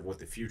indicator of what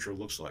the future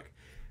looks like.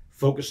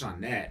 Focus on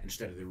that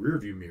instead of the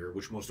rearview mirror,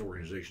 which most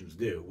organizations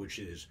do, which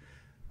is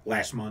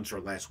last month's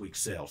or last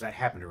week's sales. That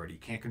happened already. You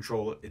can't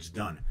control it. It's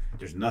done.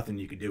 There's nothing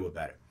you can do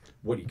about it.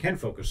 What you can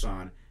focus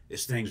on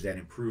is things that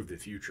improve the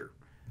future.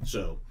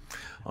 So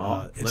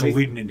it's a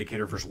leading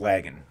indicator versus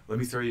lagging. Let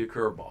me throw you a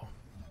curveball.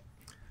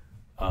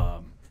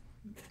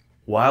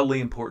 Wildly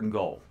important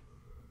goal.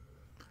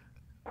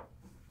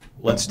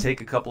 Let's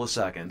take a couple of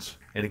seconds,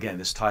 and again,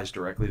 this ties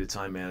directly to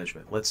time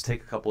management. Let's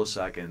take a couple of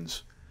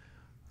seconds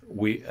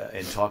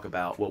and talk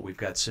about what we've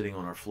got sitting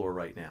on our floor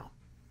right now.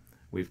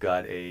 We've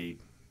got a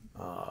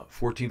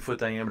 14-foot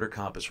diameter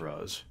compass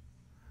rose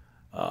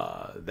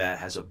that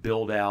has a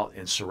build-out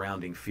and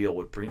surrounding field,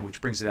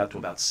 which brings it out to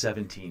about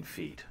 17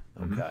 feet.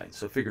 Okay, mm-hmm.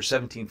 So figure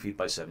 17 feet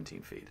by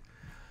 17 feet.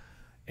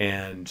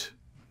 And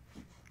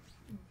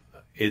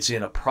it's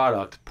in a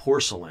product,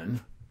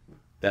 Porcelain,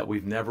 that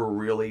we've never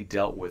really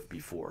dealt with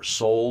before,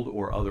 sold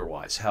or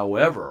otherwise.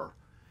 However,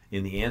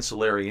 in the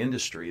ancillary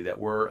industry that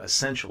we're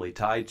essentially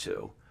tied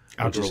to,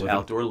 which is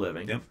outdoor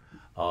living, yep.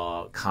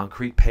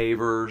 Concrete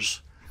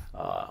pavers,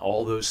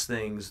 all those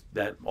things,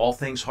 all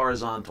things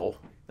horizontal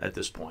at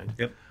this point.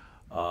 Yep.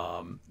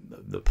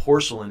 The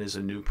Porcelain is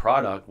a new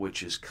product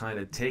which is kind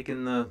of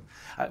taken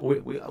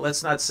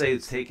let's not say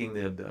it's taking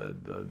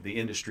the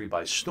industry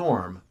by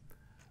storm,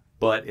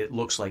 but it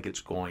looks like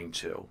it's going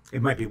to.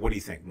 It might be, what do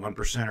you think,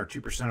 1% or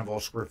 2% of all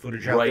square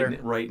footage out there?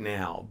 Right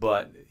now,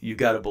 but you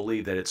got to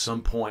believe that at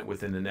some point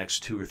within the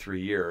next 2 or 3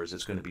 years,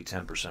 it's going to be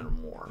 10% or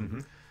more.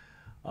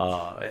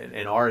 Mm-hmm.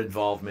 And our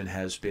involvement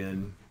has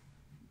been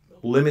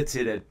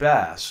limited at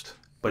best,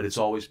 but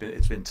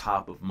it's been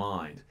top of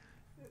mind.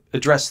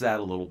 Address that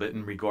a little bit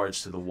in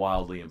regards to the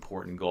wildly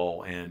important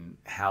goal and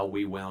how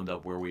we wound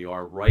up where we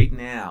are right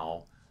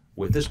now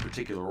with this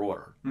particular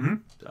order. Mm-hmm.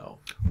 So,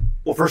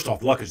 well, first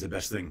off, luck is the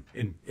best thing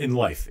in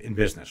life, in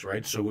business,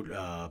 right?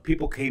 So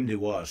people came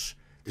to us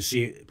to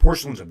see.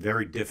 Porcelain's a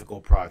very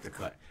difficult product to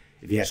cut.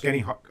 If you ask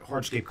any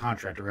hardscape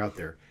contractor out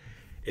there,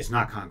 it's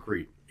not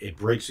concrete. It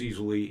breaks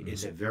easily. Mm-hmm.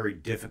 It's a very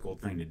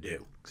difficult thing to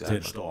do, to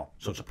install.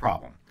 So it's a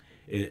problem.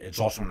 It's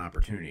also an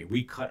opportunity.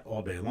 We cut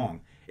all day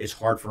long. It's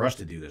hard for us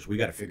to do this. We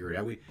got to figure it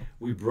out.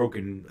 We've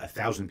broken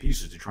 1,000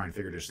 pieces to try and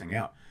figure this thing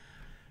out.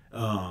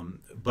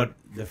 But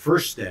the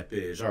first step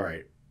is, all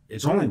right,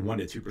 it's only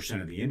 1% to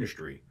 2% of the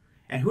industry.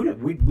 And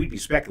we'd be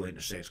speculating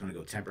to say it's going to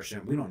go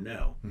 10%. We don't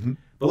know. Mm-hmm.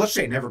 But let's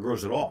say it never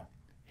grows at all.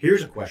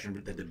 Here's a question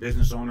that the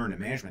business owner and the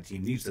management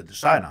team needs to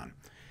decide on.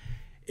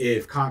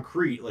 If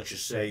concrete, let's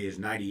just say, is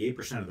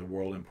 98% of the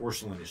world and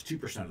porcelain is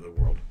 2% of the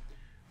world,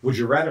 would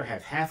you rather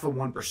have half of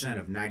 1%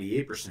 of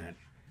 98%,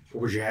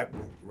 or would you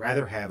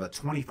rather have a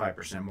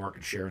 25%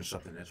 market share in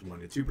something that's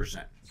 1 to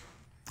 2%?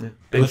 Yeah.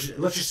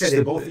 Let's just say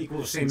they both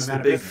equal the same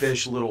amount of big business.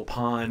 fish, little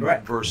pond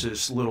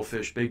versus little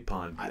fish, big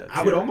pond.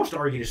 I would almost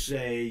argue to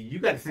say you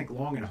got to think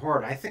long and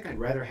hard. I think I'd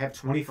rather have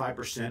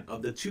 25%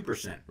 of the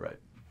 2%, right,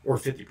 or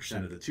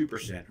 50% of the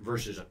 2%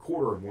 versus a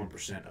quarter of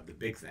 1% of the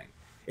big thing,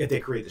 if they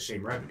create the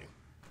same revenue.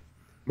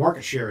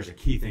 Market share is a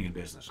key thing in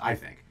business, I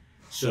think.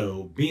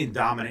 So being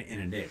dominant in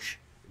a niche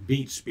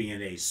beats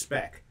being a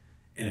spec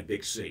in a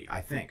big C,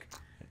 I think.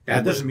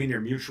 That doesn't mean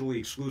they're mutually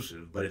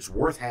exclusive, but it's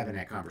worth having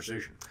that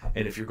conversation.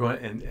 And if you're going,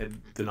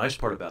 and the nice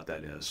part about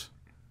that is,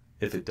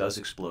 if it does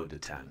explode to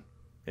 10,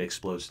 it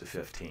explodes to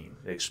 15,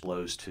 it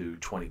explodes to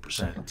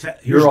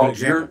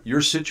 20%.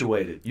 You're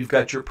situated. You've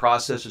got your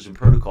processes and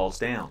protocols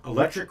down.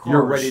 Electric cars.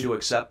 You're ready to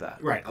accept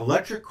that. Right.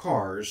 Electric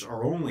cars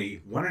are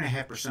only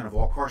 1.5% of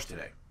all cars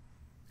today.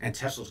 And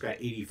Tesla's got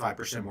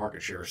 85%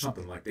 market share or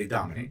something like they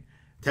dominate.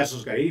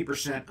 Tesla's got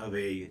 80% of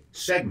a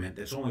segment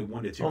that's only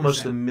 1 to 2%.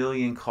 Almost 1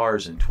 million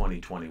cars in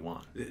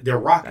 2021. They're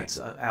rocking. That's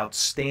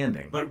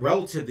outstanding. But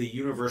relative to the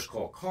universe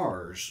called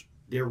cars,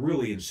 they're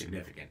really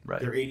insignificant. Right.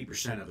 They're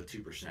 80% of the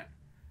 2%.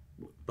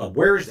 But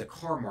where is the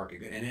car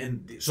market?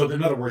 So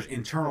in other words,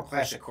 internal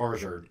classic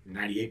cars are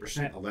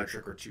 98%,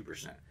 electric or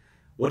 2%.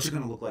 What's it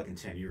going to look like in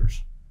 10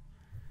 years?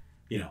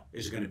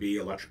 Is it going to be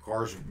electric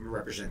cars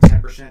represent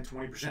 10%,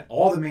 20%?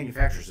 All the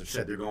manufacturers have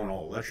said they're going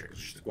all electric. It's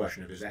just a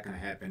question of, is that going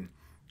to happen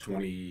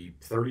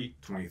 2030,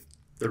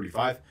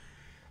 2035?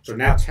 So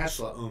now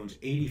Tesla owns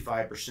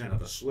 85%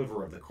 of a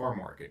sliver of the car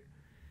market.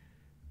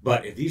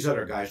 But if these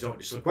other guys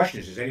don't, so the question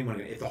is anyone,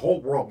 if the whole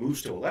world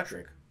moves to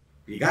electric,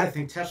 you got to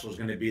think Tesla's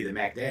going to be the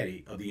Mac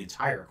Daddy of the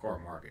entire car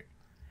market.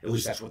 At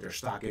least that's what their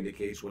stock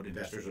indicates, what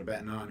investors are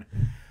betting on,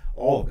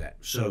 all of that.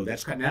 So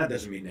now it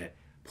doesn't mean that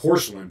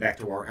porcelain, back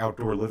to our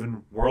outdoor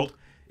living world,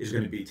 is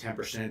going to be 10%,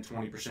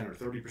 20%,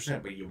 or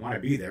 30%, but you want to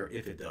be there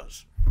if it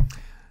does.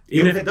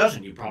 Even if it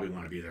doesn't, you probably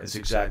want to be there. That's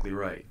exactly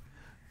right.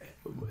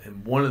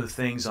 And one of the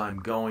things I'm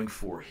going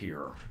for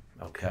here,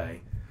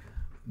 okay,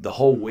 the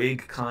whole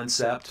wig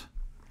concept.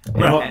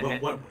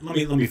 Let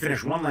me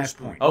finish one last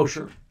point. Oh,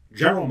 sure.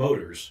 General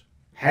Motors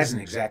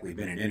hasn't exactly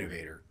been an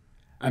innovator.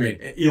 I mean,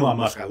 Elon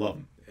Musk, I love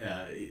him.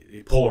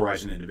 A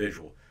polarizing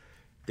individual.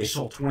 They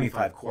sold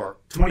 25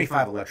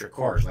 electric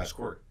cars last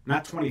quarter.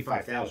 Not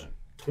 25,000,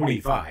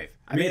 25.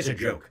 I mean, it's a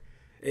joke.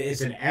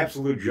 It's an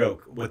absolute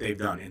joke what they've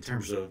done in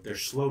terms of their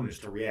slowness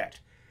to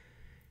react.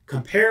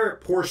 Compare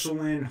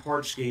porcelain,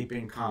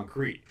 hardscaping,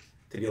 concrete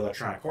to the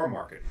electronic car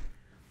market.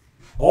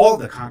 All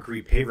the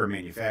concrete paver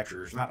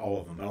manufacturers, not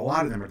all of them, but a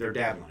lot of them, they're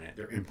dabbling in it.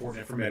 They're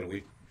importing it from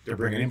Italy. They're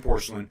bringing in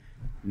porcelain.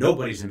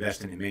 Nobody's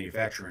investing in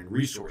manufacturing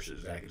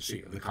resources that I can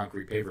see of the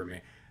concrete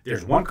paver.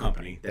 There's one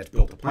company that's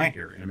built a plant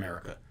here in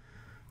America.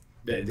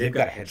 They've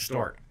got a head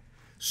start.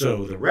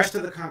 So the rest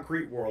of the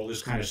concrete world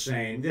is kind of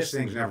saying, this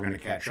thing's never going to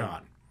catch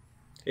on.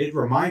 It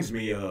reminds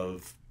me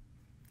of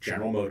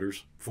General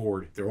Motors,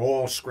 Ford. They're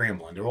all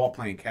scrambling. They're all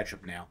playing catch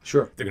up now.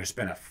 Sure. They're going to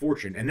spend a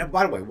fortune. And then,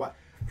 by the way,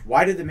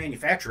 why did the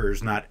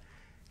manufacturers not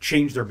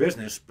change their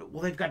business?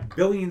 Well, they've got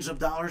billions of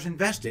dollars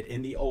invested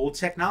in the old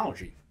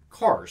technology.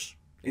 Cars,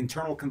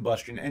 internal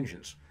combustion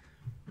engines,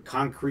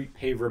 concrete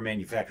paver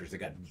manufacturers. They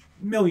got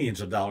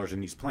millions of dollars in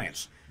these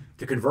plants.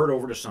 To convert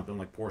over to something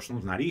like porcelain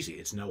is not easy.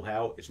 It's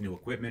know-how, it's new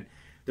equipment.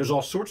 There's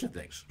all sorts of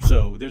things.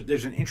 So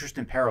there's an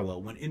interesting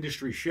parallel. When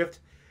industries shift,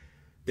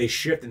 they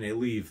shift and they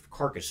leave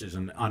carcasses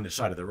on the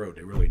side of the road.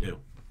 They really do.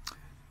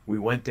 We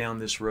went down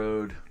this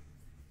road.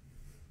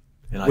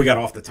 And we got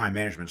off the time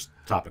management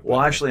topic.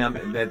 Well, actually, I'm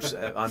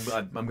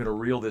going to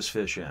reel this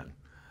fish in.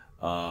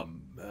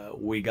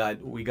 We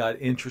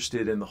got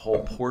interested in the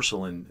whole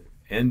porcelain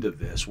end of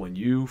this when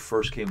you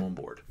first came on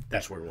board.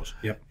 That's where it was.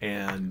 Yep.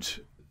 And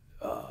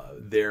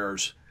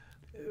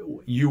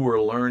you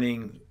were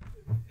learning,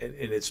 and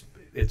it's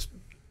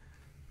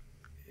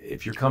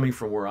if you're coming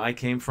from where I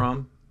came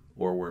from,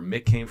 or where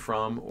Mick came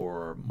from,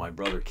 or my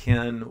brother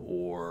Ken,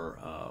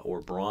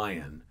 or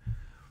Brian,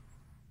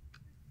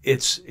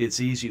 it's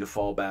easy to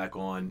fall back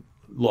on.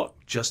 Look,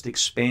 just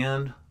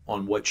expand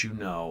on what you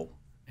know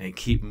and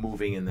keep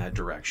moving in that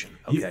direction.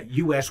 Okay.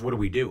 You asked, what do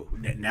we do?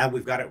 Now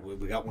we've got it.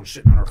 We got one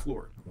sitting on our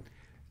floor.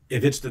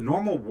 If it's the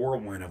normal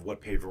whirlwind of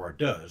what paver art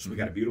does, we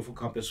got a beautiful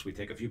compass. We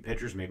take a few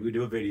pictures. Maybe we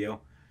do a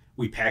video.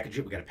 We package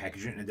it. We got to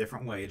package it in a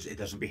different way. It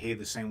doesn't behave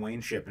the same way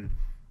in shipping.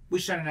 We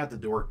send it out the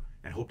door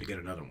and hope to get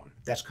another one.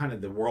 That's kind of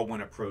the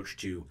whirlwind approach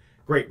to,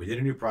 great, we did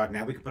a new product.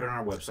 Now we can put it on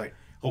our website.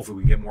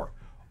 Hopefully we get more.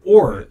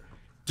 Or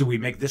do we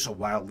make this a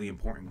wildly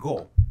important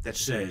goal that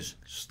says,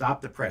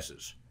 stop the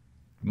presses?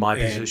 My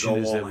position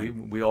is that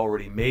we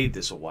already made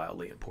this a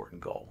wildly important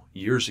goal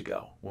years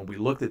ago. When we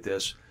looked at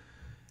this,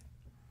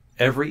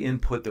 every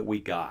input that we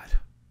got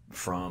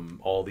from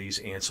all these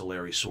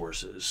ancillary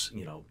sources,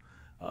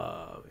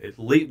 at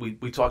least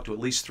we talked to at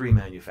least 3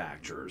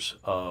 manufacturers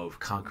of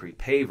concrete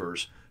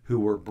pavers who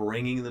were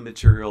bringing the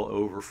material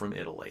over from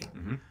Italy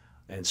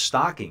and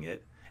stocking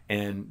it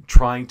and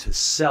trying to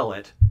sell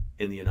it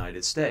in the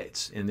United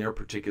States in their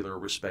particular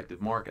respective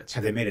markets.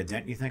 Have they made a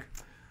dent, you think?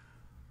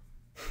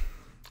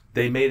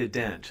 They made a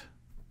dent,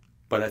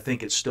 but I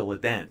think it's still a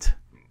dent.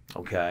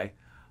 Okay.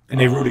 And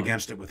they root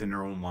against it within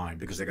their own line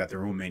because they got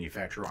their own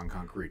manufacturer on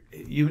concrete.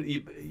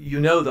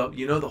 You know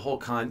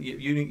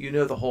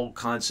the whole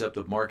concept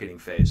of marketing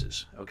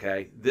phases.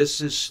 Okay, this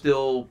is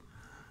still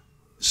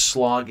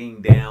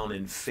slogging down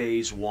in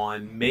phase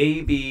one.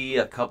 Maybe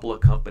a couple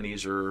of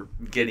companies are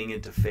getting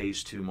into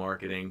phase two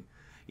marketing.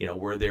 You know,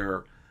 where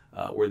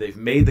they've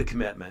made the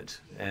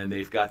commitment and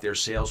they've got their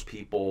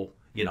salespeople,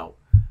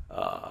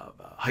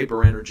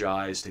 hyper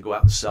energized to go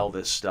out and sell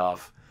this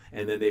stuff,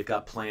 and then they've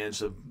got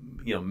plans of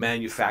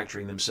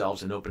manufacturing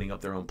themselves and opening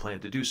up their own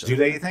plant to do so. Do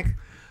they, you think?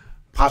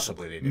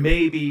 Possibly they do.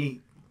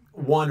 Maybe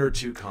one or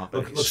two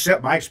companies.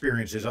 Look, my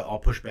experience is, I'll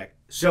push back.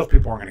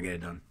 Salespeople aren't going to get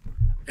it done.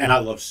 And I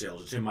love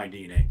sales. It's in my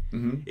DNA.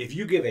 Mm-hmm. If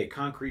you give a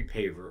concrete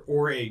paver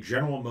or a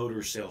General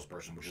Motors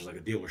salesperson, which is like a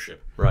dealership,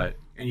 right,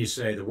 and you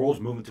say the world's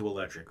moving to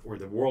electric or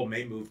the world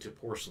may move to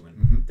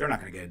porcelain, they're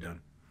not going to get it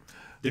done.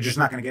 They're just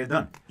not going to get it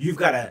done. You've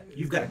got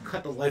to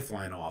cut the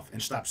lifeline off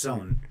and stop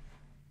selling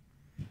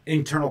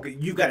internal.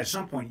 You've got, at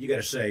some point, you got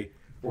to say,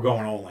 we're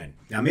going all in.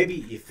 Now, maybe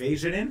you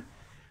phase it in,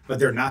 but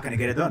they're not going to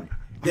get it done.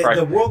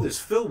 The world is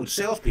filled with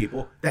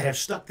salespeople that have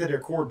stuck to their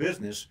core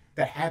business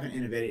that haven't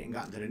innovated and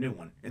gotten to the new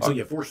one until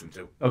you force them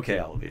to. Okay,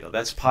 Alvito,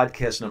 that's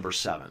podcast number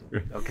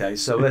 7. Okay,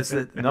 so that's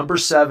the number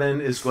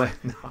 7 is going.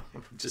 No,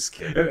 I'm just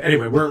kidding.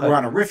 Anyway, we're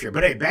on a riff here,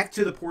 but hey, back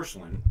to the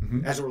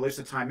porcelain as it relates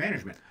to time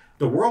management.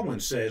 The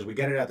whirlwind says we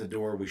get it out the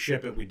door, we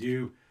ship it, we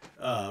do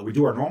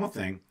our normal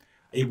thing.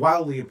 A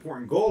wildly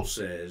important goal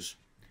says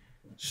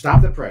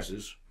stop the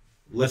presses.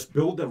 Let's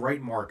build the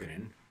right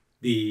marketing,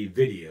 the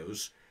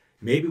videos.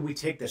 Maybe we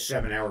take the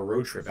 7-hour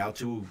road trip out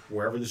to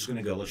wherever this is going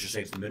to go. Let's just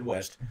say it's the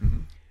Midwest. Mm-hmm.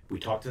 We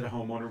talk to the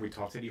homeowner. We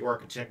talk to the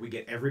architect. We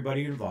get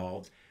everybody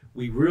involved.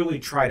 We really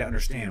try to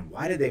understand,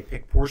 why did they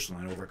pick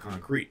porcelain over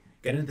concrete?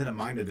 Get into the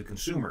mind of the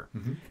consumer.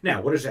 Mm-hmm.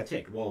 Now, what does that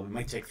take? Well, it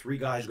might take 3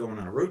 guys going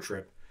on a road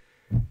trip,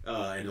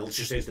 and let's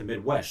just say it's the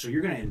Midwest. So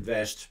you're going to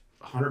invest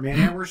 100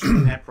 man-hours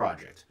in that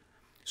project.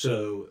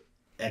 So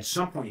at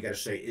some point, you got to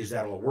say, is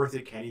that all worth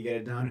it? Can you get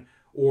it done?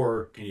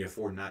 Or can you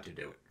afford not to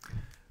do it?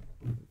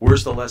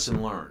 Where's the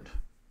lesson learned?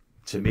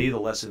 To me, the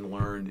lesson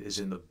learned is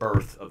in the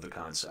birth of the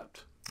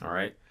concept. All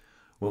right?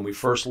 When we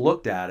first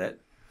looked at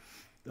it,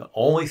 the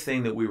only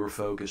thing that we were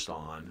focused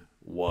on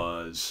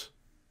was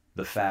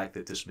the fact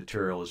that this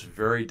material is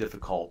very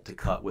difficult to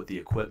cut with the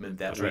equipment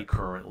that we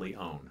currently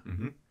own.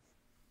 Mm-hmm.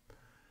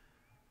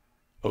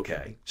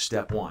 Okay,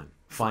 step 1,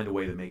 find a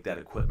way to make that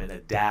equipment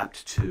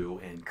adapt to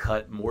and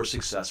cut more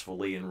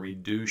successfully and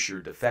reduce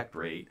your defect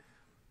rate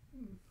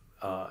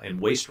and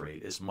waste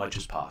rate as much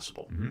as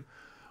possible. Mm-hmm.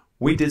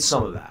 We did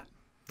some of that,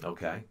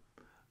 okay?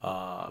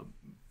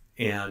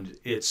 And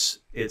it's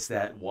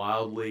that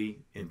wildly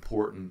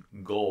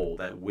important goal,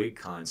 that WIG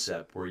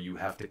concept, where you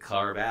have to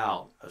carve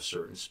out a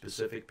certain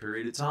specific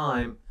period of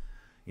time,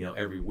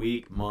 every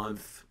week,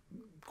 month,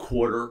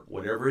 quarter,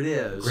 whatever it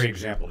is. Great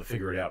example to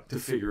figure it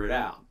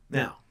out.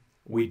 Now,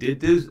 we did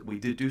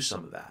do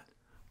some of that,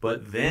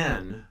 but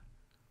then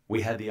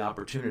we had the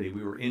opportunity.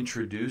 We were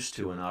introduced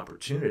to an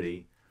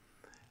opportunity.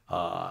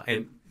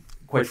 And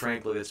quite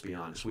frankly, let's be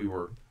honest, we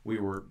were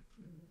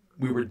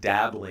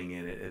dabbling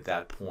in it at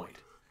that point.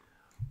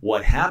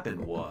 What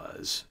happened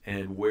was,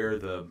 and where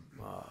the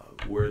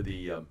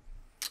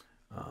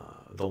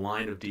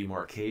line of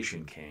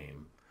demarcation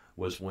came,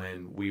 was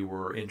when we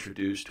were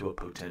introduced to a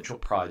potential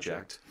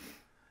project.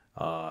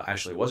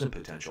 Actually, it wasn't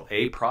potential,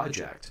 a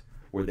project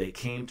where they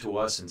came to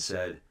us and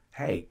said,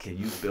 "Hey, can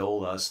you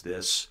build us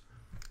this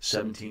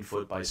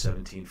 17-foot by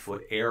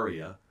 17-foot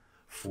area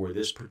for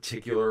this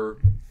particular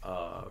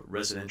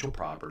residential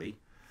property,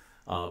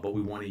 but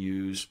we want to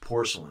use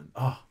porcelain."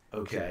 Oh,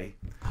 okay.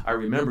 I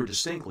remember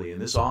distinctly in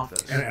this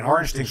office. And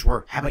our instincts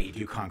were, how about you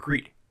do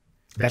concrete?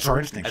 That's our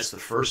instincts. That's the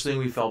first thing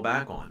we fell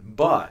back on.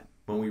 But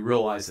when we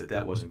realized that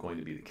that wasn't going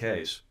to be the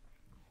case,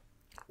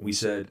 we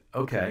said,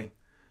 okay,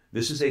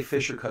 this is a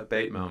Fisher cut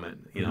bait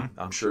moment. Mm-hmm.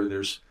 I'm sure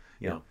there's,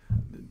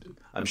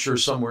 I'm sure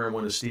somewhere in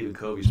one of Stephen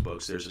Covey's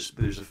books,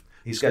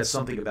 he's got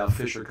something about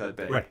Fisher cut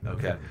bait. Right.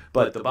 Okay.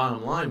 But the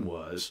bottom line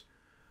was,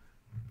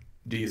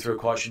 do you throw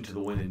caution to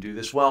the wind and do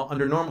this? Well,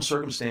 under normal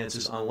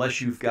circumstances, unless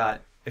you've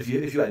got, if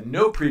you had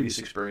no previous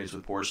experience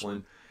with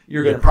porcelain,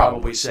 you're going to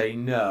probably say,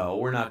 no,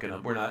 we're not.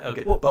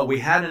 Okay. Well, but we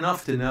had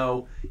enough to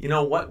know,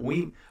 what,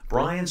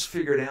 Brian's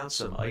figured out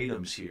some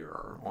items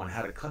here on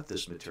how to cut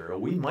this material.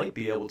 We might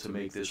be able to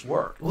make this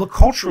work. Well,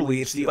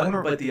 culturally, it's the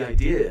owner. But the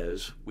idea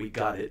is, we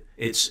got it.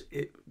 It's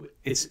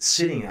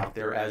sitting out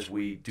there as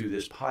we do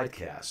this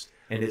podcast.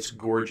 And it's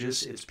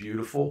gorgeous, it's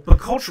beautiful. But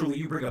culturally,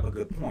 you bring up a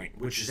good point,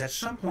 which is at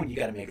some point you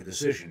got to make a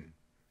decision.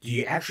 Do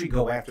you actually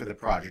go after the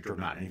project or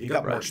not? And if you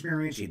got more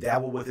experience, you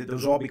dabble with it,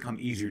 those all become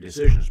easier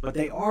decisions. But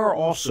they are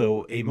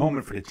also a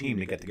moment for the team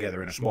to get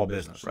together in a small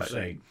business and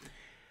say,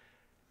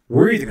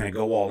 we're either going to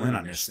go all in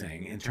on this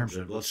thing in terms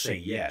of, let's say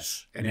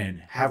yes, and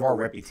then have our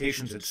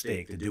reputations at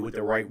stake to do it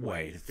the right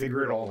way, to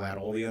figure it all out,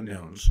 all the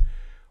unknowns,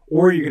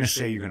 or you're going to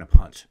say you're going to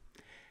punt.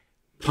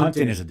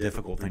 Punting is a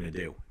difficult thing to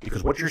do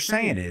because what you're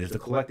saying is the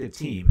collective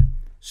team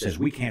says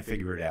we can't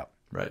figure it out.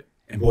 Right.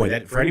 And boy,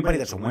 that for anybody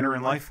that's a winner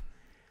in life,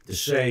 to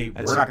say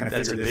we're not going to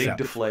figure this out.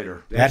 That's a big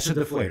deflator. That's a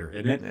deflator,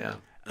 isn't it? Yeah.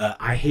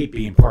 I hate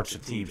being parts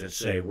of teams that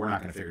say we're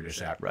not going to figure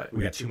this out. Right.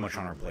 We got too much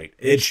on our plate.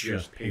 It's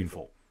just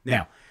painful.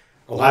 Now,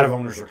 a lot of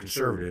owners are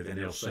conservative, and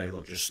they'll say,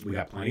 look, we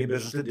got plenty of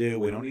business to do.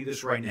 We don't need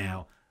this right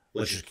now.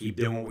 Let's just keep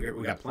doing what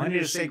we got plenty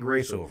to say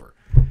grace over.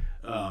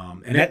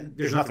 And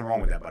there's nothing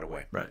wrong with that, by the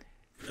way. Right.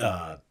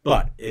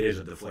 But it is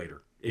a deflator.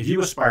 If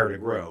you aspire to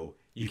grow,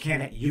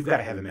 you've got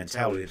to have a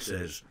mentality that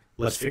says,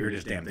 let's figure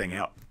this damn thing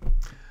out.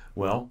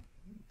 Well,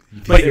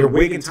 but your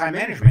wage and time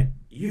management,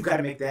 you've got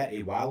to make that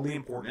a wildly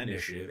important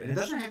initiative. And it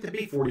doesn't have to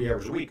be 40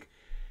 hours a week.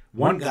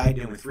 One guy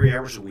doing 3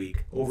 hours a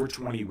week over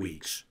 20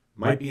 weeks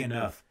might be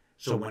enough.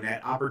 So when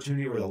that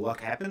opportunity or the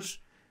luck happens,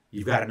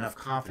 you've got enough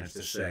confidence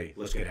to say,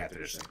 let's get after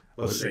this thing.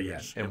 Let's say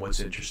yes. And what's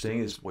interesting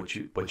is what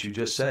you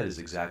just said is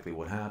exactly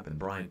what happened.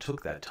 Brian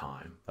took that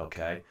time,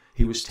 okay?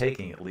 He was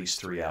taking at least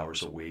 3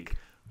 hours a week.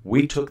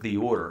 We took the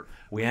order.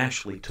 We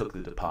actually took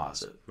the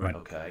deposit, right.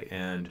 Okay?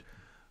 And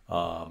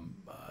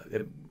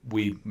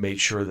we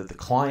made sure that the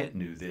client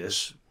knew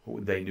this.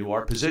 They knew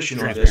our position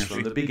on this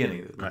from the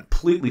beginning. Right.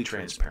 Completely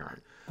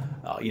transparent.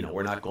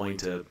 We're not going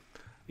to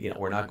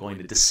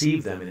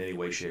deceive them in any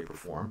way, shape, or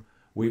form.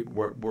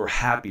 We're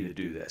happy to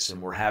do this,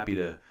 and we're happy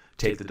to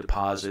take the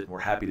deposit, and we're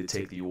happy to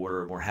take the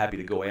order, and we're happy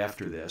to go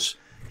after this.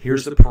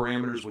 Here's the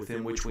parameters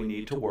within which we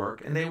need to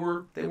work, and they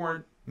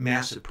weren't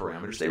massive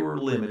parameters. They were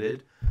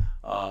limited.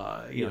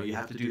 You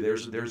have to do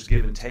there's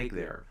give and take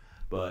there.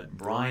 But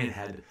Brian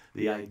had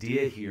the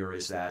idea here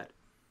is that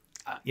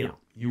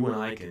you and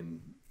I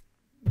can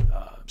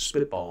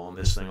spitball on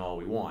this thing all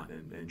we want,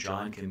 and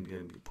John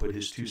can put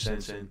his 2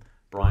 cents in.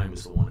 Brian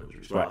was the one that was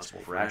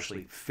responsible for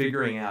actually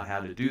figuring out how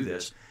to do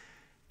this.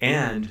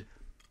 And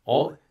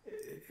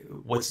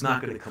what's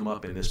not going to come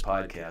up in this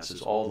podcast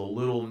is all the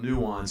little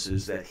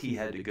nuances that he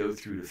had to go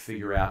through to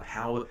figure out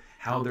how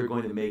they're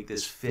going to make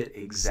this fit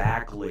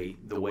exactly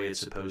the way it's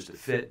supposed to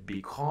fit,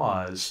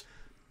 because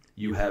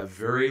you have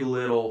very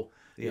little,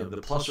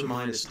 the plus or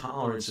minus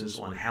tolerances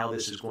on how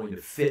this is going to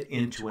fit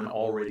into an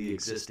already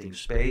existing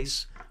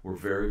space were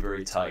very,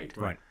 very tight.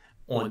 Right.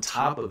 On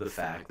top of the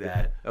fact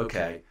that,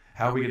 okay,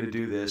 how are we going to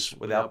do this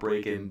without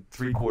breaking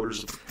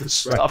 3/4 of the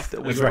stuff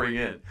that we bring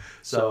in?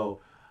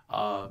 So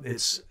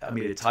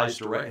it ties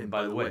direct. And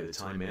by the way, the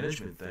time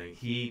management thing,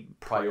 he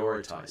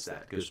prioritized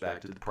that. It goes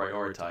back to the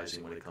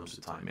prioritizing when it comes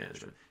to time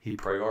management. He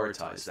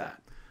prioritized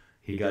that.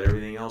 He got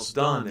everything else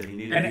done that he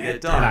needed to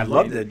get done. And I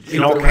love that.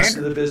 Keep the rest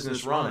of the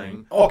business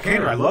running. Oh,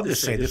 Candor, I love to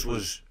say this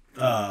was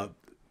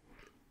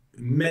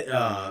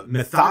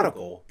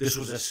methodical. This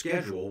was a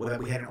schedule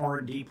that we had an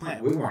R&D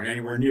plan. We weren't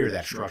anywhere near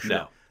that structure.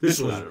 No. This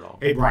was, not at all.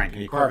 Hey, Brian,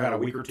 can you carve out a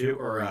week or two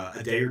or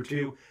a day or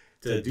two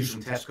to do some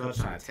test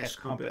cuts on a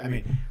test company? I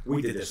mean,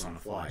 we did this on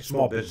the fly.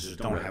 Small businesses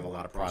don't have a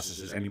lot of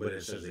processes. Anybody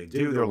that says they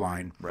do, they're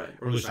lying. Right.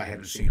 Or at least I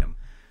haven't seen them.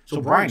 So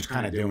Brian's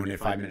kind of doing it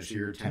 5 minutes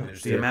here, 10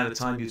 minutes there. The amount of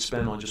time you'd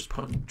spend on just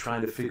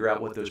trying to figure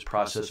out what those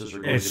processes are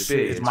going to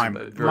be, it's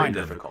very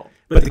difficult.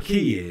 But the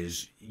key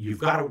is you've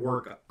got to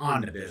work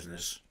on the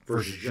business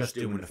versus just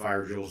doing the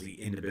fire drills,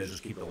 in the business,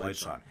 keep the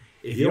lights on.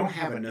 If you don't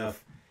have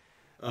enough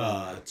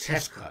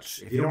test cuts,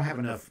 if you don't have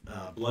enough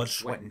blood,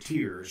 sweat, and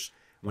tears,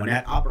 when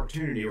that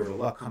opportunity or the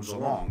luck comes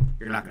along,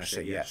 you're not going to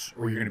say yes,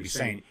 or you're going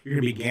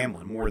to be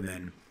gambling more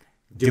than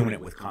doing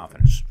it with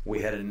confidence.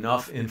 We had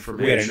enough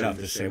information. We had enough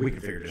to say we can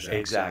figure this out.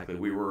 Exactly.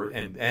 We were,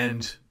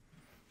 and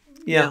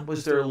yeah,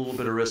 was there a little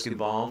bit of risk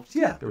involved?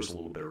 Yeah, there was a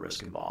little bit of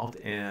risk involved,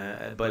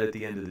 but at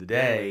the end of the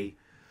day,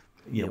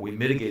 we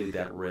mitigated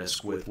that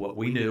risk with what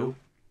we knew,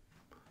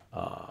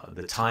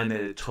 the time that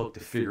it took to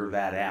figure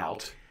that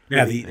out.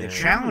 Now, the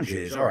challenge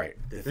is, all right,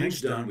 the thing's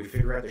done, we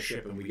figure out the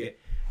ship, and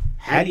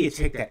how do you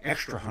take that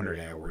extra 100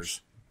 hours,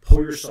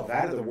 pull yourself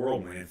out of the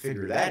whirlwind and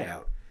figure that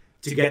out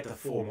to get the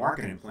full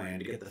marketing plan,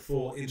 to get the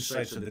full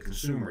insights of the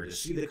consumer, to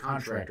see the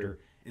contractor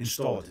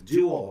install it, to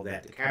do all of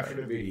that, to capture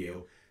the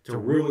video, to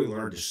really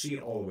learn to see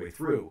it all the way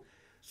through,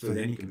 so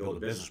then you can build a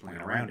business plan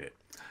around it.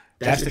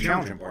 That's the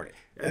challenging part.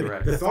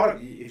 Right. The thought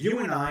of, if you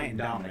and I and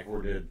Dominic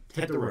were to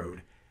hit the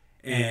road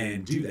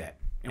and do that,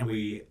 and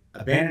we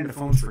abandon the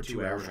phones for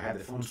 2 hours or have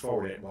the phones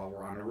forwarded while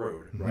we're on the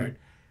road, right?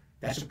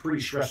 That's a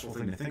pretty stressful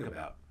thing to think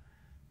about.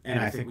 And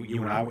I think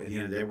you and I, at the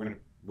end of the day,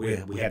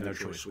 we have no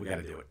choice. We got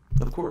to do it.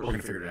 Of course. We're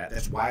going to figure it out.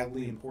 That's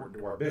wildly important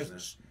to our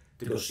business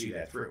to go see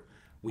that through.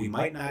 We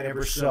might not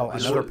ever sell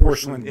another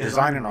porcelain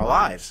design in our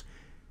lives.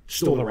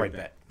 Still the right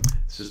bet.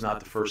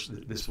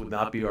 This would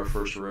not be our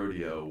first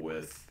rodeo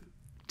with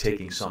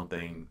taking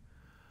something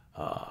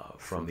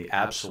from the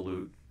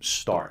absolute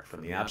start,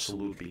 from the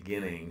absolute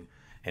beginning,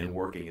 and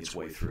working its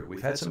way through.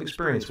 We've had some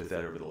experience with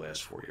that over the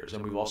last 4 years,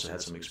 and we've also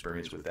had some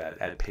experience with that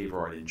at Paver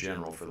Art in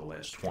general for the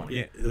last 20.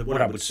 Yeah,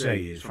 what I would say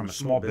is, from a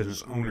small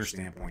business owner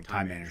standpoint,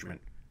 time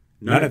management,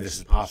 none of this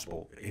is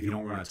possible if you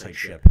don't run a tight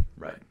ship.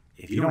 Right.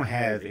 If you're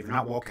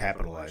not well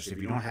capitalized, if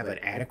you don't have an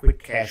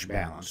adequate cash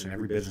balance, and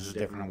every business is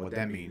different on what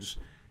that means,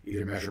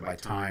 either measured by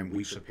time,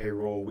 weeks of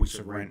payroll, weeks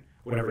of rent,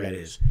 whatever that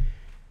is,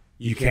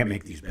 you can't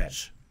make these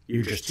bets.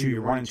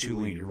 You're running too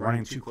lean. You're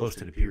running too close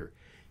to the pier.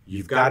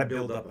 You've got to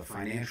build up a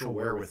financial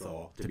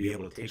wherewithal to be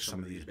able to take some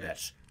of these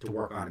bets to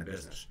work on the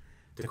business,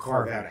 to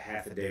carve out a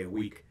half a day a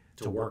week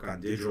to work on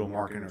digital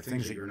marketing or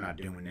things that you're not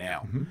doing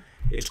now. Mm-hmm.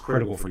 It's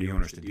critical for the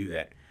owners to do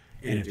that.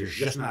 And if there's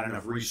just not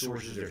enough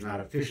resources, there's not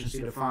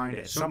efficiency to find,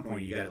 at some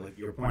point you got to, like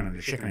your point on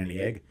the chicken and the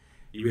egg,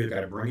 you either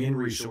got to bring in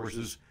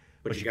resources,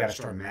 but you got to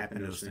start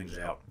mapping those things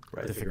out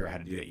to figure out how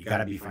to do it. You got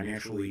to be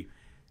financially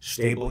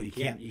stable. You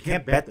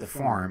can't bet the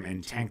farm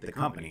and tank the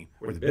company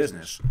or the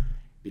business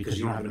because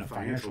you don't have enough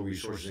financial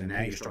resources, and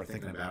now you start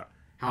thinking about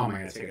how am I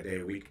going to take a day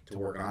a week to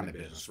work on the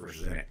business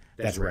versus in it.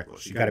 That's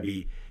reckless. You got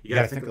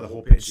to think of the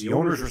whole picture. It's the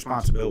owner's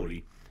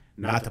responsibility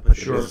not to put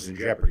the business in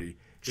jeopardy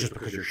just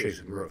because you're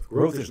chasing growth.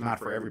 Growth is not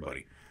for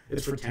everybody.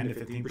 It's for 10 to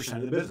 15%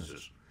 of the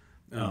businesses.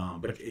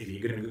 But if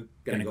you're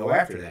going to go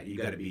after that, you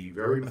got to be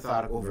very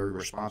methodical, very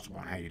responsible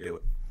on how you do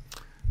it.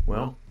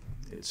 Well,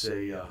 it's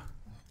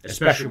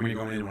especially when you're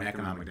going into an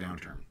economic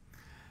downturn.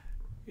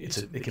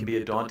 It can be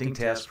a daunting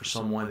task for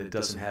someone that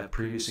doesn't have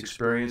previous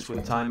experience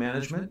with time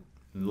management.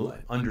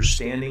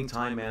 Understanding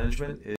time management